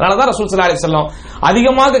இருங்கள். அதனாலதான் ரசூல் ஸல்லல்லாஹு அலைஹி வஸல்லம்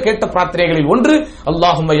அதிகமாக கேட்ட பிரார்த்தனைகளில் ஒன்று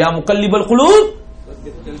அல்லாஹும்ம யா முகல்லிபல் குலூப்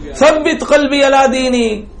சப்பித் கல்பி அலா தீனி,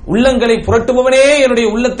 உள்ளங்களை புரட்டுபவனே என்னுடைய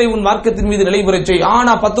உள்ளத்தை உன் மார்க்கத்தின் மீது நிலைபெறச் செய்.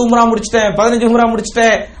 ஆனா 10 உம்ரா முடிச்சிட்டேன், 15 உம்ரா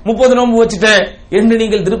முடிச்சிட்டேன், 30 நோன்பு வச்சிட்டேன் என்று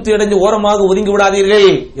நீங்கள் திருப்தி அடைந்து ஓரமாக ஒதுங்கி விடாதீர்கள்.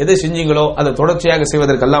 எதை செஞ்சீங்களோ அதை தொடர்ச்சியாக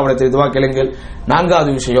செய்வதற்கு அல்லாஹ்விடத்தில் துஆ கேளுங்கள்.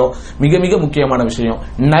 4வது விஷயம், மிக மிக முக்கியமான விஷயம்,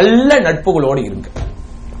 நல்ல நட்புகளோடு இருங்க.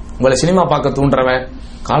 உங்களை சினிமா பார்க்க தூண்டுறவன்,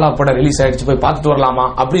 காலா படம் ரிலீஸ் ஆயிடுச்சு போய் பார்த்துட்டு வரலாமா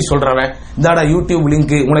அப்படி சொல்றவன், இந்தாடா யூடியூப்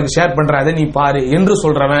லிங்க் உனக்கு ஷேர் பண்றேன் அதை நீ பாரு என்று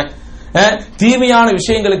சொல்றவன், தீமையான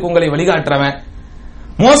விஷயங்களுக்கு உங்களை வழிகாட்டுறவன்,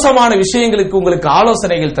 மோசமான விஷயங்களுக்கு உங்களுக்கு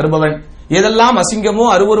ஆலோசனைகள் தருபவன், எதெல்லாம் அசிங்கமோ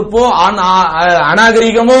அருவருப்போ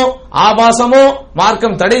அநாகரிகமோ ஆபாசமோ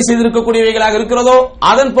மார்க்கம் தடை செய்திருக்கக்கூடியவைகளாக இருக்கிறதோ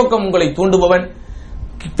அதன் பக்கம் உங்களை தூண்டுபவன்,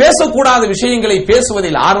 பேசக்கூடாத விஷயங்களை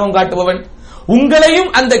பேசுவதில் ஆர்வம் காட்டுபவன்,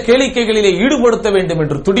 உங்களையும் அந்த கேளிக்கைகளிலே ஈடுபடுத்த வேண்டும்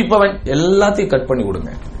என்று துடிப்பவன், எல்லாத்தையும் கட் பண்ணி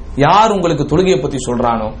விடுங்க. யார் உங்களுக்கு தொழுகையை பத்தி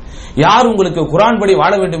சொல்றானோ, யார் உங்களுக்கு குர்ஆன் படி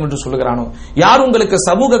வாழ வேண்டும் என்று சொல்லுகிறானோ, யார் உங்களுக்கு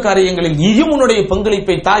சமூக காரியங்களில் நீயும் உன்னுடைய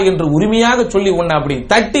பங்களிப்பை தா என்று உரிமையாக சொல்லி உன்னை அப்படி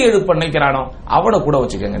தட்டி எழுப்ப நினைக்கிறானோ அவனை கூட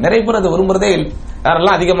வச்சுக்கோங்க. நிறைய பேர் அதை விரும்புறதே.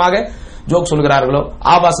 யாரெல்லாம் அதிகமாக ஜோக் சொல்கிறார்களோ,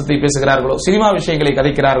 ஆபாசத்தை பேசுகிறார்களோ, சினிமா விஷயங்களை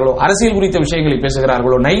கதைக்கிறார்களோ, அரசியல் குறித்த விஷயங்களை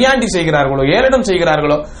பேசுகிறார்களோ, நையாண்டி செய்கிறார்களோ, ஏளனம்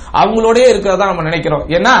செய்கிறார்களோ, அவங்களோடே இருக்கிறதா நம்ம நினைக்கிறோம்.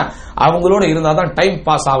 ஏன்னா அவங்களோட இருந்தாதான் டைம்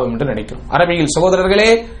பாஸ் ஆகும் என்று நினைக்கிறோம். அரபியில் சகோதரர்களே,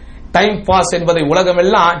 டைம் பாஸ் என்பதை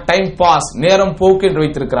உலகமெல்லாம் டைம் பாஸ், நேரம் போக்கு என்று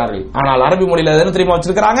வைத்திருக்கிறார்கள். ஆனால் அரபி மொழியில் என்ன தெரியுமா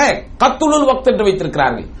வச்சிருக்கிறாங்க? கத்துலுல் வக்த் என்று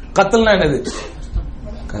வைத்திருக்கிறார்கள். கத்துல்னா என்னது?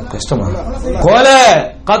 கஷ்டமா? கொலை.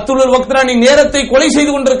 கத்துலுல் வக்த்னா நீ நேரத்தை கொலை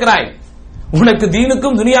செய்து கொண்டிருக்கிறாய். உனக்கு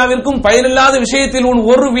தீனுக்கும் துனியாவிற்கும் பயனில்லாத விஷயத்தில் உன்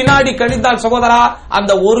ஒரு வினாடி கழித்தால் சகோதரா,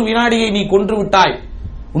 அந்த ஒரு வினாடியை நீ கொன்று விட்டாய்.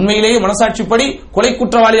 உண்மையிலேயே மனசாட்சிப்படி கொலை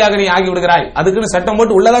குற்றவாளியாக நீ ஆகிவிடுகிறாய். அதுக்குன்னு சட்டம்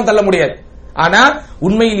போட்டு உள்ளதான் தள்ள முடியாது. ஆனா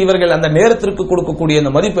உண்மையில் இவர்கள் அந்த நேரத்திற்கு கொடுக்கக்கூடிய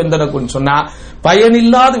அந்த மதிப்பு எந்த சொன்னா,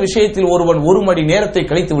 பயனில்லாத விஷயத்தில் ஒருவன் ஒரு மணி நேரத்தை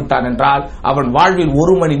கழித்து விட்டான் என்றால் அவன் வாழ்வில்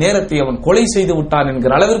ஒரு மணி நேரத்தை அவன் கொலை செய்து விட்டான்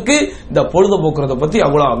என்கிற அளவிற்கு இந்த பொழுதுபோக்குறதை பத்தி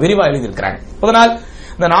அவ்வளவு விரிவா எழுதியிருக்கிறாங்க. அதனால்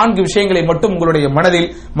இந்த 4 விஷயங்களை மட்டும் உங்களுடைய மனதில்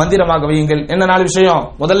மந்திரமாக வையுங்கள். என்ன 4 விஷயம்?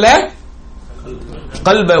 முதல்ல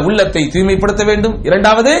கல்ப, உள்ளத்தை தூய்மைப்படுத்த வேண்டும்.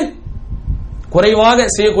 இரண்டாவது, குறைவாக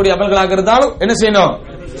செய்யக்கூடிய அமல்களாக இருந்தாலும் என்ன செய்யணும்?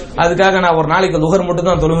 அதுக்காக நான் ஒரு நாளைக்கு லுஹர் மட்டும்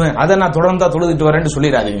தான் தொழுவேன், அதை நான் தொடர்ந்து தொழுதுட்டு வரேன்னு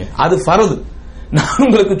சொல்லிடாதீங்க. அது ஃபர்து. நான்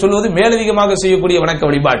உங்களுக்கு சொல்வது மேலதிகமாக செய்யக்கூடிய வணக்க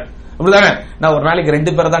வழிபாடு. அப்படிதானே? நான் ஒரு நாளைக்கு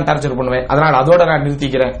 2 பேரை தான் டார்ச்சர் பண்ணுவேன், அதனால அதோட நான்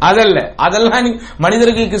நிறுத்திக்கிறேன். அதல்ல. அதெல்லாம்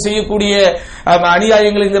மனிதர்களுக்கு செய்யக்கூடிய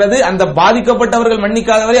அநியாயங்கள்ங்கிறது அந்த பாதிக்கப்பட்டவர்கள்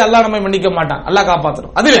மன்னிக்காதவரை அல்லாஹ் நம்மை மன்னிக்க மாட்டான், அல்லாஹ்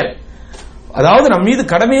காப்பாற்றணும். அது வேற. அதாவது நம் மீது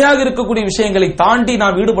கடமையாக இருக்கக்கூடிய விஷயங்களை தாண்டி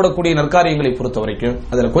நாம் ஈடுபடக்கூடிய நற்காரியங்களை பொறுத்த வரைக்கும்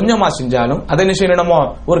அதுல கொஞ்சமா செஞ்சாலும் அதை என்ன செய்யணுமோ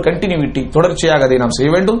ஒரு கண்டினியூட்டி, தொடர்ச்சியாக அதை நாம் செய்ய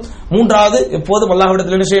வேண்டும். மூன்றாவது, எப்போதும்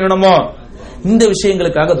அல்லாஹ்விடத்தில் என்ன செய்யணுமோ இந்த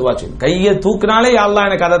விஷயங்களுக்காக துஆ செய்யணும். கையை தூக்கினாலே அல்லாஹ்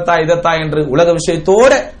எனக்கு அதத்தா இதத்தா என்று உலக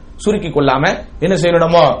விஷயத்தோட சுருக்கி கொள்ளாம என்ன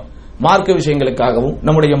செய்யணுமோ மார்க்க விஷயங்களுக்காகவும்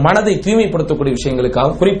நம்முடைய மனதை தூய்மைப்படுத்தக்கூடிய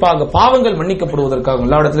விஷயங்களுக்காகவும், குறிப்பாக பாவங்கள் மன்னிக்கப்படுவதற்காகவும்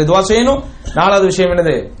அல்லாஹ்விடத்தில் துஆ செய்யணும். 4வது விஷயம்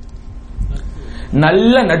என்னது?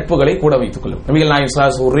 நல்ல நட்புகளை கூட வைத்துக் கொள்ளும். நபிகள் நாயகம் ஸல்லல்லாஹு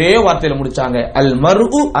அலைஹி வஸல்லம் ஒரே வார்த்தையில முடிச்சாங்க, அல்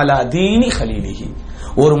மர்உ அலா தீனி ஹலீலிஹி.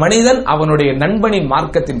 ஒரு மனிதன் அவனுடைய நண்பனின்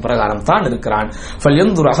மார்க்கத்தின் பிரகாரம் தான் இருக்கிறான்.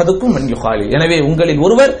 ஃபல்யன்துர் அஹதுக்கும் மன் யுகாலி. எனவே உங்களில்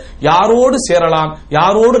ஒருவர் யாரோடு சேரலாம்,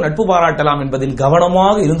 யாரோடு நட்பு பாராட்டலாம் என்பதில்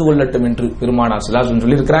கவனமாக இருந்து கொள்ளட்டும் என்று பெருமானார் ஸல்லல்லாஹு அலைஹி வஸல்லம்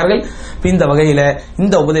சொல்லியிருக்கிறார்கள். இந்த வகையில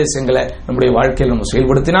இந்த உபதேசங்களை நம்முடைய வாழ்க்கையில் நம்ம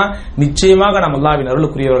செயல்படுத்தினா நிச்சயமாக நாம் அல்லாஹ்வின்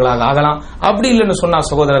அருளுக்குரியவர்களாக ஆகலாம். அப்படி இல்லைன்னு சொன்னா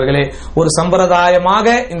சகோதரர்களே, ஒரு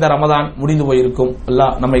சம்பிரதாயமாக இந்த ரமதான் முடிந்து போயிருக்கும்.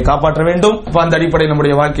 அல்லாஹ் நம்மை காப்பாற்ற வேண்டும். அந்த அடிப்படையில்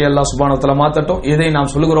நம்முடைய வாழ்க்கையை அல்லாஹ் சுப்ஹானஹு வ தஆலா மாத்தட்டும். எதை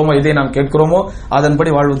நாம் சொல்லுகிறோமோ, எதை நாம் கேட்கிறோமோ அதன்படி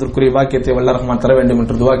வாழ்வதற்குரிய வாக்கியத்தை வல்ல ரஹ்மான் தர வேண்டும்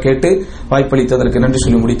என்று துஆ கேட்டு வாய்ப்பளித்ததற்கு நன்றி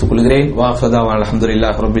சொல்லி முடித்துக் கொள்கிறேன். வா ஃபதா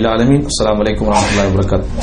அல்ஹம்துலில்லாஹி ரப்பில் ஆலமீன். அஸ்ஸலாமு அலைக்கும் வரஹ்மத்துல்லாஹி வபரகாத்துஹு.